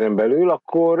rendszeren belül,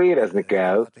 akkor érezni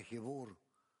kell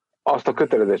azt a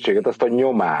kötelezettséget, azt a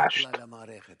nyomást,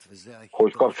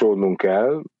 hogy kapcsolódnunk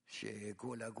kell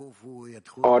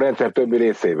a rendszer többi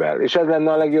részével. És ez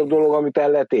lenne a legjobb dolog, amit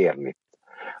el lehet érni.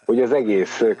 Hogy az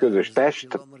egész közös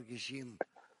test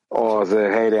az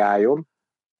helyreálljon.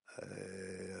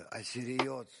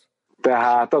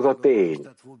 Tehát az a tény,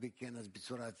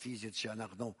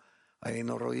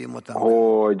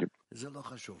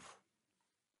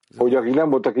 hogy akik nem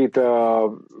voltak itt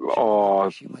a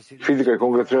fizikai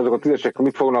kongresszuson, azok a 10-esek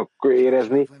mit fognak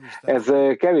érezni, ez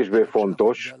kevésbé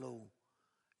fontos,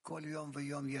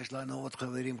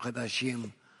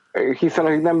 hiszen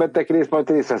akik nem vettek részt, majd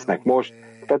részt vesznek most.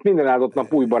 Tehát minden áldott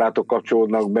nap új barátok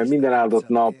kapcsolódnak be, minden áldott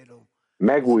nap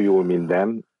megújul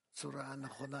minden,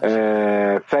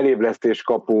 felébresztést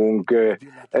kapunk,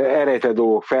 elrejtett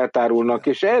dolgok feltárulnak,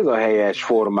 és ez a helyes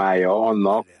formája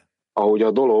annak, ahogy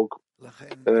a dolog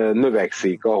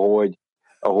növekszik, ahogy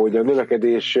a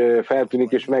növekedés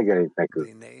feltűnik és megjelenik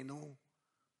nekünk.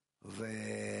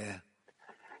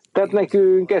 Tehát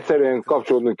nekünk egyszerűen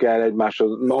kapcsolódnunk kell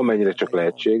egymáshoz, amennyire csak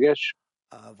lehetséges,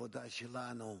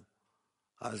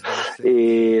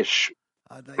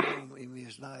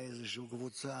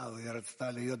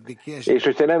 és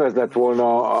hogyha nem ez lett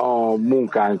volna a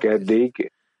munkánk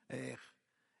eddig,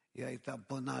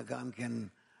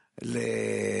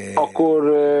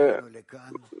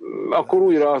 akkor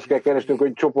újra azt kell keresnünk,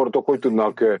 hogy csoportok hogy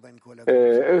tudnak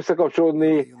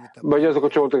összekapcsolódni, vagy azok a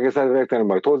csoportok, akik szeretnének,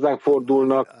 majd hozzánk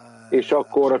fordulnak, és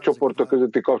akkor a csoportok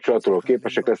közötti kapcsolatról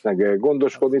képesek lesznek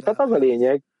gondoskodni. Tehát az a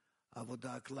lényeg,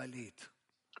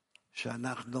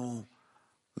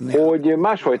 hogy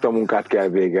másfajta munkát kell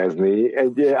végezni,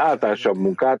 egy általánosabb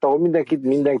munkát, ahol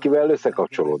mindenkivel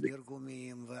összekapcsolódik.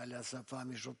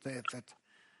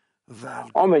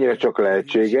 Amennyire csak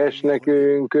lehetséges,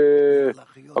 nekünk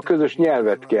a közös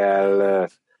nyelvet kell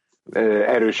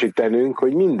erősítenünk,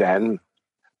 hogy minden,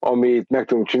 amit meg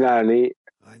tudunk csinálni,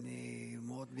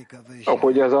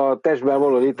 hogy az a testben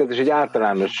való létezés egy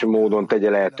általános módon tegye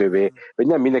lehetővé, hogy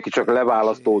nem mindenki csak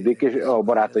leválasztódik és a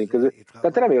barátaink közül.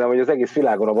 Tehát remélem, hogy az egész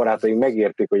világon a barátaink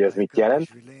megértik, hogy ez mit jelent,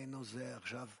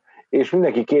 és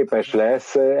mindenki képes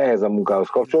lesz ehhez a munkához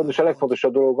kapcsolódni, és a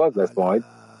legfontosabb dolog az lesz majd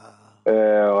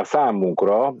a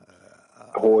számunkra,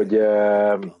 hogy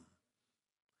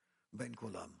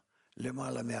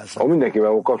a mindenkivel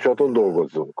való kapcsolaton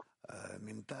dolgozzunk.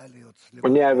 A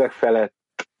nyelvek felett,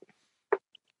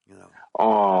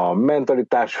 a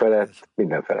mentalitás felett,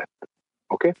 minden felett.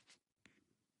 Oké?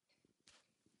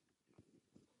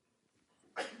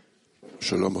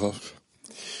 Shalom Rav.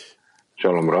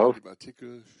 Shalom Rav. Im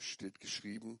Artikel steht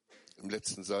geschrieben, im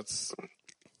letzten Satz,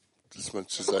 dass man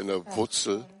zu seiner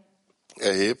Wurzel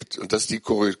erhebt, und das ist die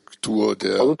Korrektur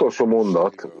der... Az utolsó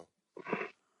mondat,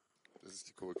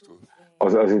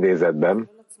 az idézetben,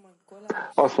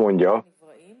 azt mondja,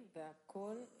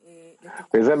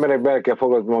 hogy az emberek bele kell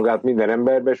fogadni magát minden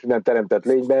emberbe, és minden teremtett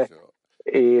lénybe,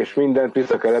 és mindent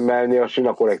vissza kell emelni a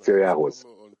sina korrekciójához.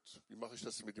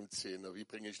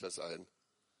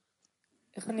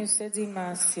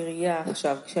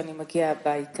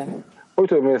 Hogy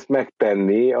tudom ezt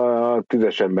megtenni a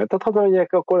tízesemben? Tehát ha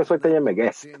mondják, akkor ezt hogy tegyen meg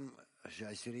ezt?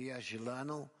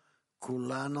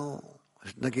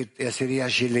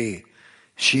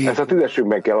 Ezt a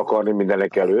tízesünkben kell akarni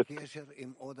mindenek előtt.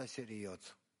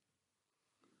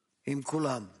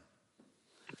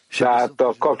 Tehát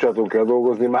a kapcsolatunk kell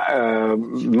dolgozni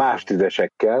más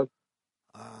tízesekkel.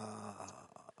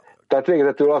 Tehát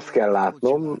végezetül azt kell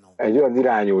látnom, egy olyan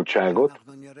irányultságot,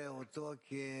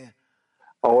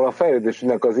 ahol a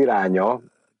fejlődésünknek az iránya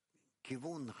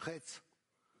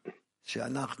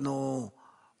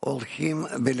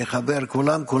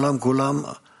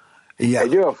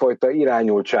egy olyan fajta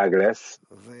irányultság lesz,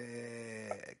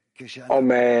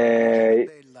 amely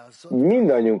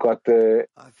mindannyiunkat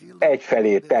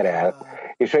egyfelé terel.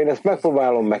 És ha én ezt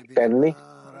megpróbálom megtenni,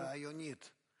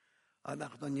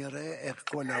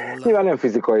 nyilván nem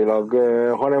fizikailag,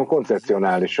 hanem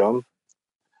koncepcionálisan,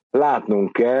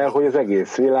 látnunk kell, hogy az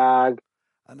egész világ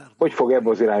hogy fog ebbe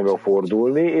az irányba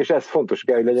fordulni, és ez fontos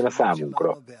kell, hogy legyen a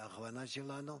számunkra.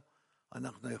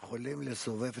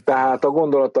 Tehát a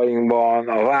gondolatainkban,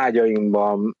 a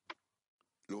vágyainkban,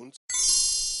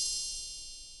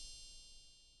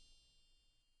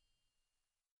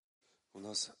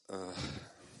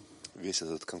 Весь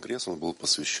этот конгресс, он был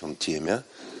посвящен теме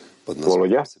под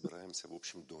Володя, названием «Собираемся в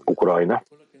общем доме». Ukrajna.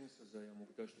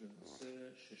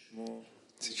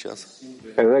 Сейчас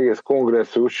Ez az egész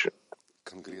kongresszus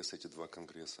конгресс, эти два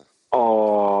конгресса,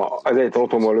 az egyetlen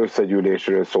otthonval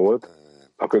összegyűlésről szólt,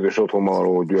 a közös otthonval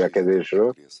való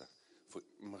gyülekezésről. вы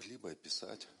могли бы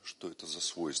описать, что это за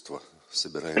свойство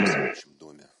 «Собираемся в общем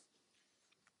доме»?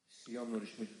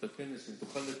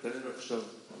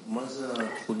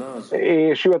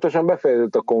 És hivatalosan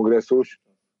befejezett a kongresszus.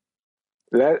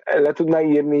 Le tudná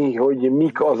írni, hogy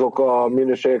mik azok a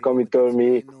minőségek, amitől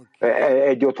mi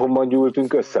egy otthonban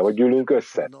gyűltünk össze, vagy gyűlünk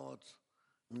össze?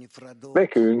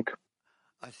 Nekünk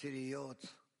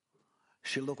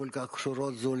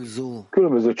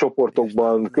különböző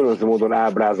csoportokban, különböző módon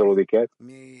ábrázolódik ez.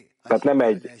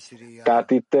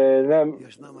 Tehát itt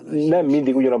nem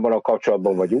mindig ugyanabban a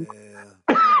kapcsolatban vagyunk.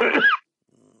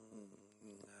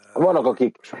 Vannak,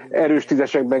 akik erős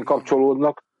tízesekben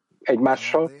kapcsolódnak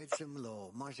egymással,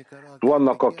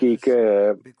 vannak, akik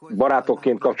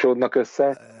barátokként kapcsolódnak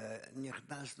össze.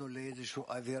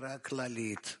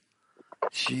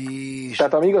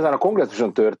 Tehát ami igazán a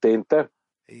kongresszuson történt,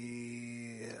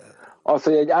 az,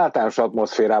 hogy egy általános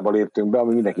atmoszférába léptünk be,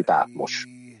 ami mindenkit átmos.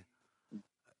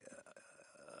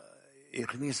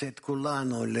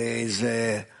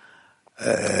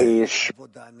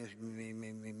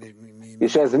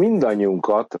 És ez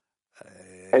mindannyiunkat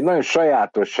egy nagyon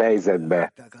sajátos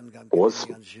helyzetbe hoz,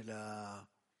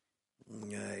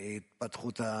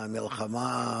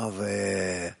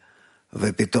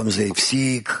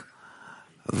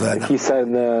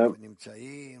 hiszen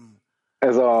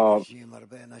ez a...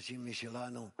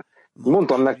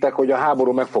 Mondtam nektek, hogy a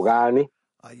háború meg fog állni.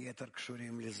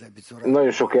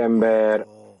 Nagyon sok ember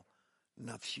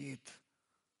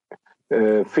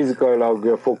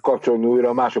fizikailag fog kapcsolni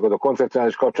újra, másokat a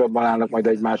koncepcionális kapcsolatban állnak majd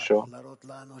egymással,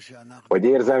 vagy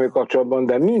érzelmi kapcsolatban,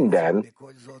 de minden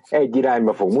egy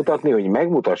irányba fog mutatni, hogy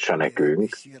megmutassa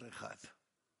nekünk,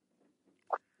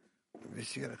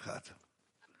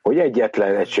 hogy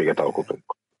egyetlen egységet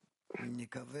alkotunk.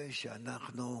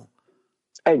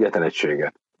 Egyetlen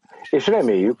egységet. És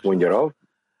reméljük, mondja Rav,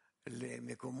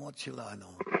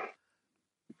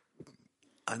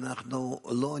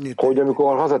 hogy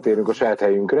amikor hazatérünk a saját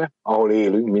helyünkre, ahol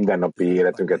élünk, mindennapi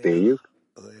életünket éljük,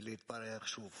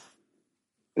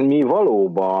 mi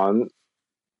valóban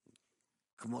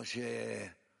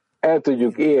el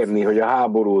tudjuk érni, hogy a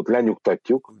háborút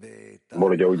lenyugtatjuk,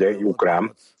 mondja ugye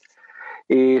ukrán,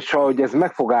 és ahogy ez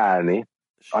meg fog állni,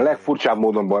 a legfurcsább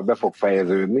módon be fog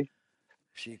fejeződni,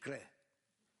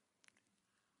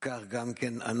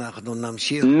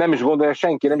 nem is gondolja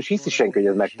senki, nem is hiszi senki, hogy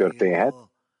ez megtörténhet.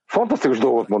 Fantasztikus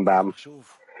dolgot mondám.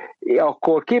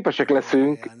 Akkor képesek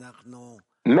leszünk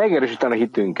megerősíteni a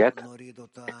hitünket,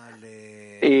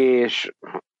 és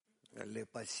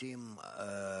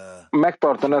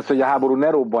megtartani azt, hogy a háború ne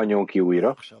robbanjon ki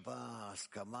újra,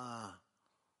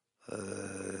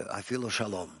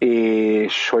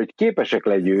 és hogy képesek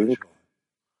legyünk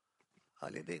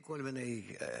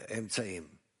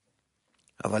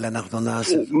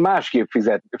másképp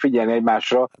figyelni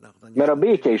egymásra, mert a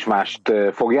béke is mást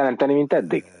fog jelenteni, mint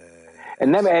eddig.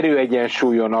 Nem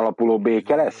erőegyensúlyon alapuló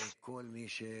béke lesz.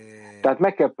 Tehát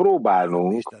meg kell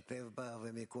próbálnunk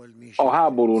a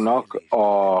háborúnak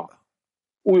a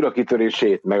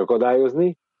újrakitörését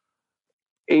megakadályozni,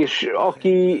 és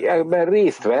aki ebben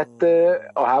részt vett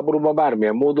a háborúban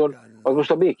bármilyen módon, az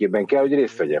most a békében kell, hogy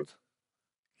részt vegyen.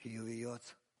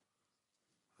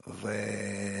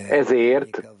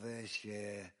 Ezért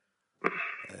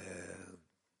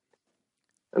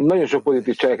nagyon sok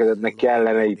pozitív cselekedetnek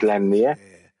kellene itt lennie,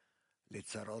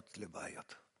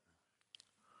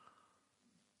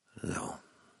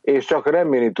 és csak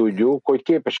remélni tudjuk, hogy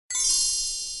képes.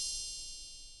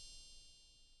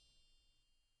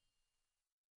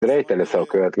 Rejte lesz a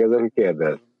következő, aki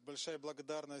kérdez.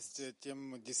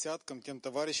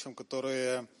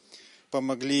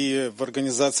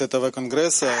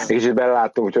 Kicsit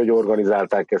beleláttunk, hogy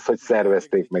organizálták ezt, hogy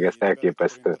szervezték meg ezt,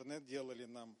 elképesztő.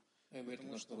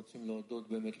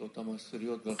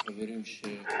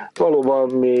 Valóban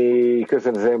mi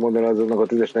köszönöm mondani azoknak a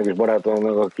tízesnek és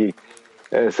barátoknak, akik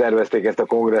szervezték ezt a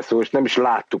kongresszust, nem is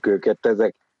láttuk őket,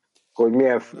 ezek, hogy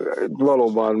milyen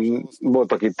valóban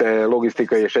voltak itt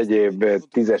logisztikai és egyéb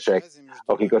tízesek,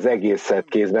 akik az egészet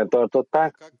kézben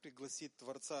tartották.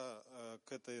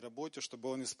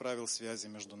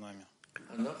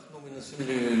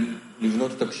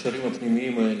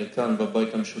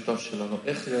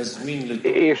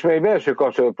 És mi egy belső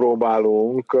kapcsolatot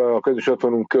próbálunk a közös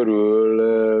otthonunk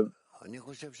körül.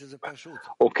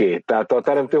 Oké, tehát a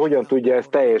teremtő hogyan tudja ezt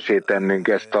teljesé tennünk,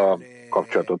 ezt a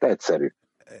kapcsolatot? Egyszerű.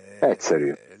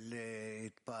 Egyszerű.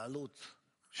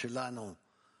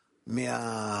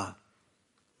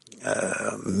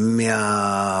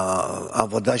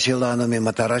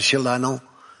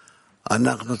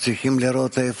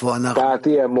 Tehát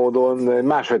ilyen módon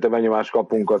másfajta benyomást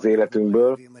kapunk az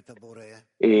életünkből,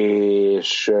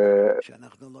 és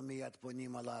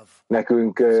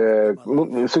nekünk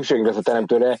szükségünk lesz a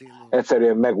teremtőre,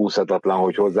 egyszerűen megúszhatatlan,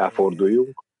 hogy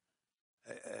hozzáforduljunk,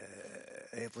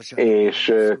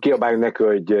 és kiabáljuk neki,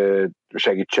 hogy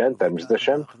segítsen,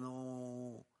 természetesen,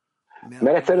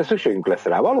 mert egyszerűen szükségünk lesz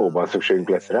rá, valóban szükségünk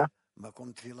lesz rá,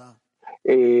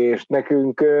 és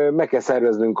nekünk meg kell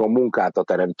szerveznünk a munkát a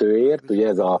teremtőért, ugye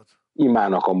ez a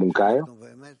imának a munkája,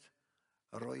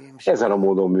 ezen a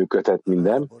módon működhet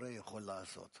minden,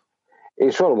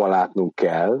 és valóban látnunk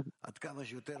kell,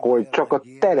 hogy csak a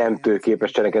teremtő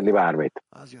képes cselekedni bármit.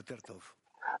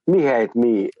 Mihelyt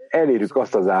mi elérjük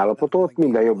azt az állapotot,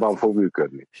 minden jobban fog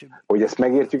működni. Hogy ezt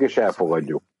megértjük és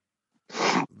elfogadjuk.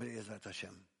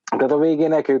 Tehát a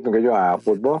végén el kell jutnunk egy olyan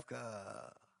állapotba,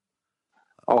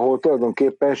 ahol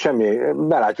tulajdonképpen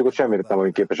belátjuk, hogy semmit nem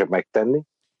vagyunk képesek megtenni,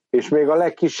 és még a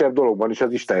legkisebb dologban is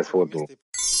az Istenhez fordulunk.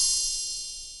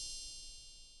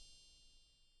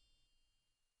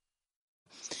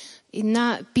 И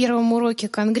на первом уроке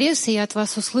Конгресса я от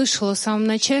вас услышала в самом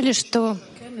начале, что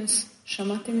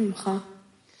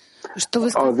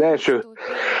az első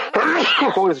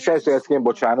kongresszus első eszkén,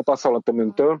 bocsánat, azt hallottam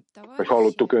öntől, vagy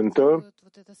hallottuk öntől,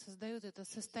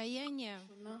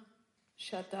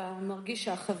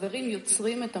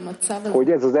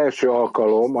 hogy ez az első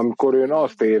alkalom, amikor ön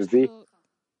azt érzi,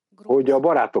 hogy a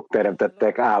barátok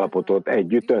teremtettek állapotot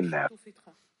együtt önnel.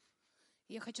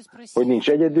 Hogy nincs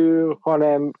egyedül,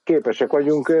 hanem képesek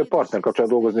vagyunk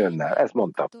partnerkapcsolatban dolgozni önnel. Ezt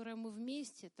mondta.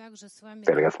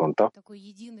 Tényleg ezt mondta.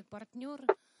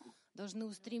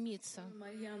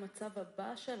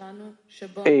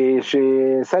 És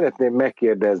én szeretném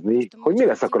megkérdezni, hogy mi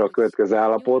lesz akkor a következő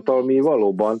állapot, ami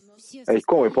valóban egy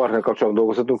komoly partnerkapcsolatban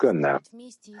dolgozhatunk önnel.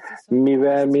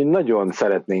 Mivel mi nagyon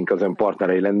szeretnénk az ön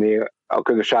partnerei lenni a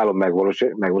közös álom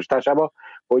megvalósításában,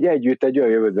 hogy együtt egy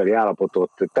olyan jövőbeli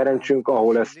állapotot teremtsünk,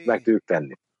 ahol ezt meg tudjuk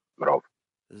tenni. Rav.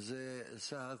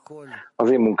 Az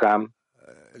én munkám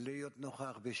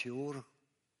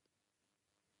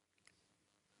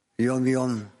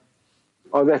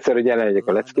Az egyszer, hogy jelen legyek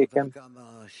a leckéken,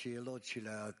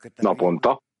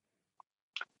 naponta,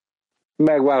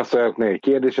 megválaszoljak négy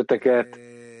kérdéseteket,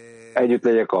 együtt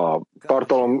legyek a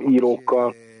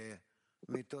tartalomírókkal,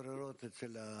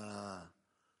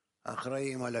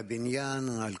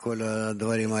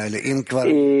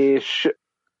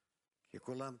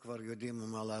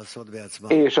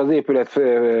 és az épület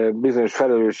bizonyos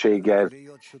felelősséggel,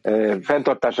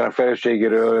 fenntartásának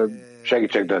felelősségéről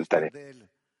segítsek dönteni.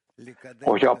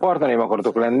 Hogyha a partnereim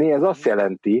akaratok lenni, ez azt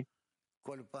jelenti,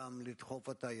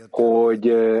 hogy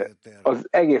az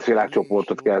egész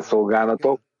világcsoportot kell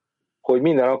szolgálnatok, hogy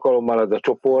minden alkalommal az a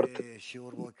csoport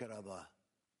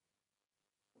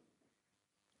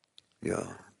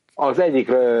az egyik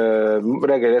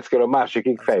reggeli leckéről a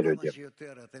másikig fejlődjön.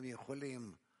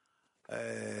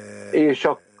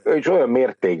 És olyan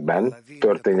mértékben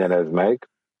történjen ez meg,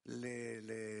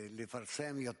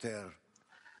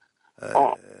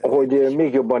 hogy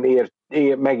még jobban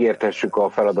megérthessük a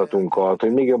feladatunkat,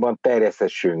 hogy még jobban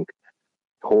terjesztessünk,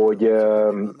 hogy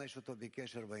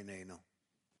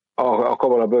a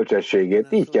kabala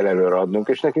bölcsességét így kell előreadnunk,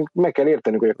 és nekünk meg kell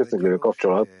értenünk, hogy a köztünk lévő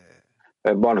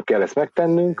kapcsolatban kell ezt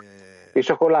megtennünk, és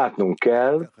akkor látnunk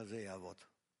kell,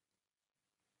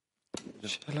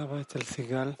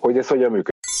 hogy ez hogyan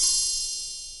működik.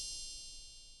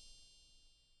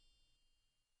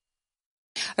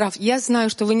 Раф, я знаю,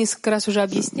 что вы несколько раз уже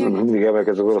объясняли. Mindig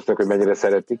emlékezek orosznak, hogy mennyire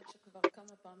szeretik.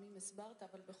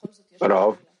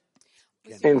 Rav,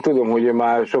 én tudom, hogy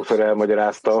már sokszor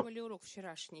elmagyarázta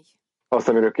azt,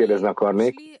 amiről kérdezni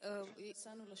akarnék.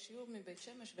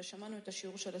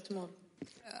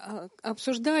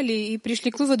 Обсуждали и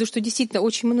пришли к выводу, что действительно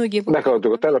очень многие...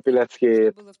 Meghallottuk a tegnapi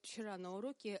leckét. Вчера на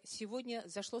уроке, сегодня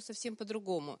зашло совсем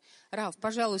по-другому. Раф,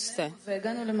 пожалуйста.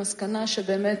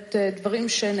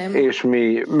 És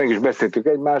mi meg is beszéltük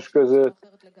egymás között,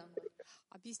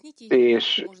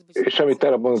 és amit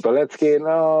tegnap mondott a leckén,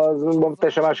 az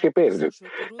teljesen másképp érzük.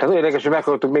 Tehát olyan érdekes, hogy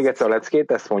meghallottuk még egyszer a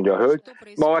leckét, ezt mondja a hölgy.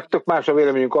 Ma meg tök más a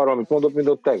véleményünk arról, amit mondott, mint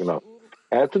ott tegnap.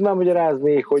 El tudnám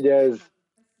magyarázni, hogy ez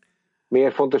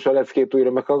miért fontos a leckét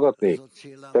újra meghallgatni?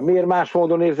 De miért más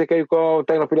módon érzékeljük a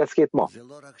tegnapi leckét ma?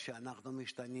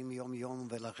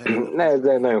 Ez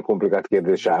egy nagyon komplikált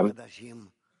kérdés ám.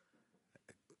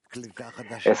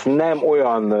 Ezt nem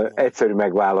olyan egyszerű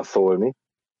megválaszolni,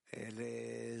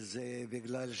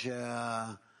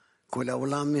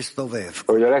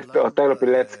 hogy a tegnapi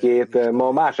leckét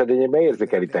ma más edényében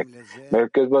érzékelitek,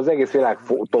 mert közben az egész világ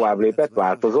tovább lépett,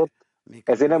 változott,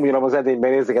 ezért nem ugyanaz az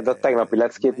edényben érzékelt a tegnapi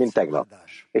leckét, mint tegnap.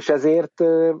 És ezért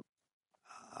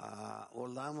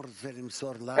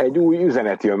egy új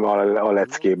üzenet jön a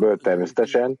leckéből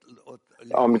természetesen,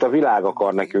 amit a világ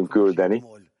akar nekünk küldeni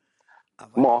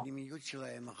ma,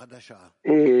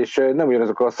 és nem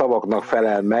ugyanazok a szavaknak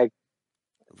felel meg,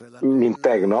 mint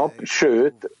tegnap,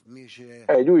 sőt,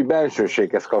 egy új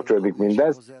bensőséghez kapcsolódik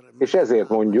mindez, és ezért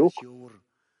mondjuk,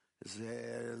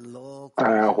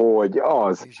 hogy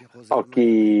az,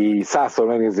 aki 100-szor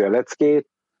megnézi a leckét,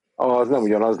 az nem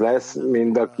ugyanaz lesz,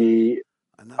 mint aki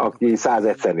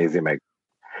 101-szer nézi meg.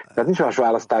 Tehát nincs más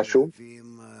választásunk.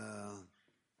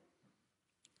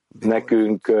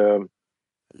 Nekünk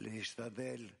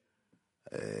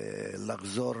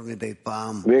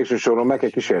végső soron meg kell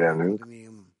kísérelnünk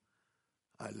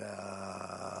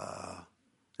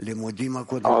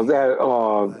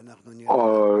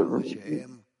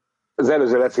az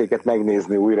előző leckéket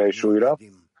megnézni újra és újra,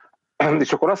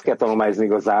 és akkor azt kell tanulmányozni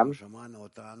igazán,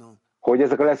 hogy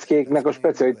ezek a leckéknek a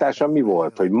specialitása mi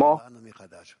volt, hogy ma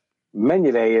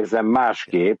mennyire érzem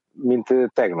másképp, mint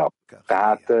tegnap.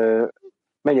 Tehát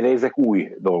mennyire érzek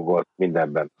új dolgot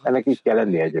mindenben. Ennek így kell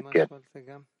lenni egyébként.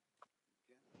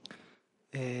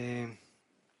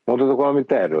 Mondhatok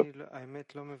valamit erről?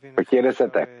 Hogy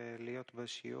kérdezhetek?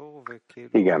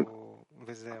 Igen.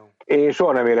 Én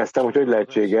soha nem éreztem, hogy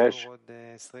lehetséges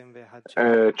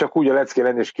csak úgy a lecké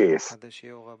lenni és kész.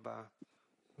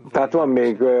 Tehát van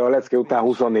még a lecke után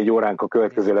 24 óránk a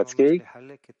következő leckéig,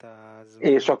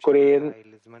 és akkor én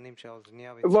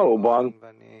valóban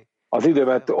az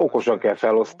időmet okosan kell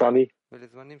felosztani,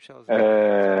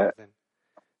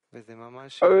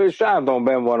 és állandóan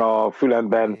benn van a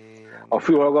fülemben a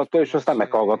fülhallgató, és aztán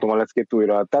meghallgatom a leckét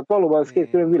újra. Tehát valóban ez két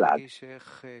külön világ,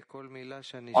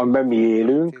 amiben mi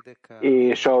élünk,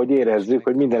 és ahogy érezzük,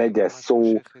 hogy minden egyes szó,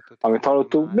 amit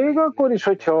hallottuk, még akkor is,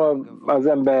 hogyha az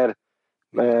ember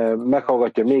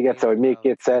meghallgatja még egyszer, vagy még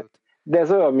kétszer, de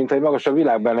ez olyan, mint hogy magasabb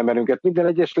világban emelünket, minden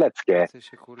egyes lecke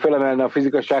fölemelne a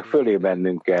fizikasság fölé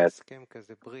bennünket.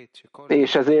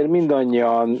 És ezért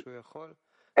mindannyian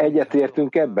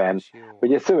Egyetértünk ebben,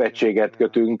 hogy egy szövetséget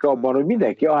kötünk abban, hogy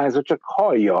mindenki ahányszor csak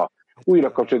hallja,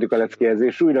 újra kapcsolódik a leckéhez,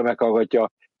 és újra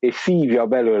meghallgatja, és szívja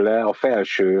belőle a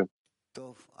felső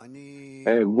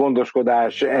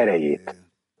gondoskodás erejét,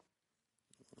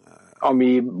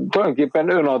 ami tulajdonképpen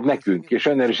ön ad nekünk, és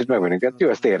ön erősít meg bennünket. Jó,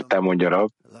 ezt értem, mondja Rav.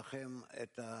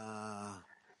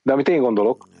 De amit én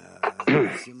gondolok,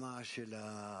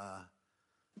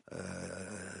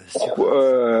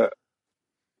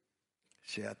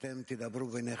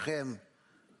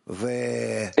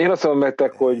 én azt mondom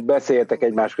nektek, hogy beszéljetek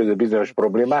egymás között bizonyos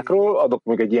problémákról, adok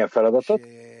még egy ilyen feladatot,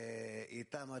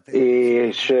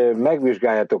 és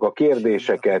megvizsgáljátok a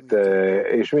kérdéseket,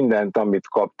 és mindent, amit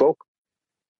kaptok,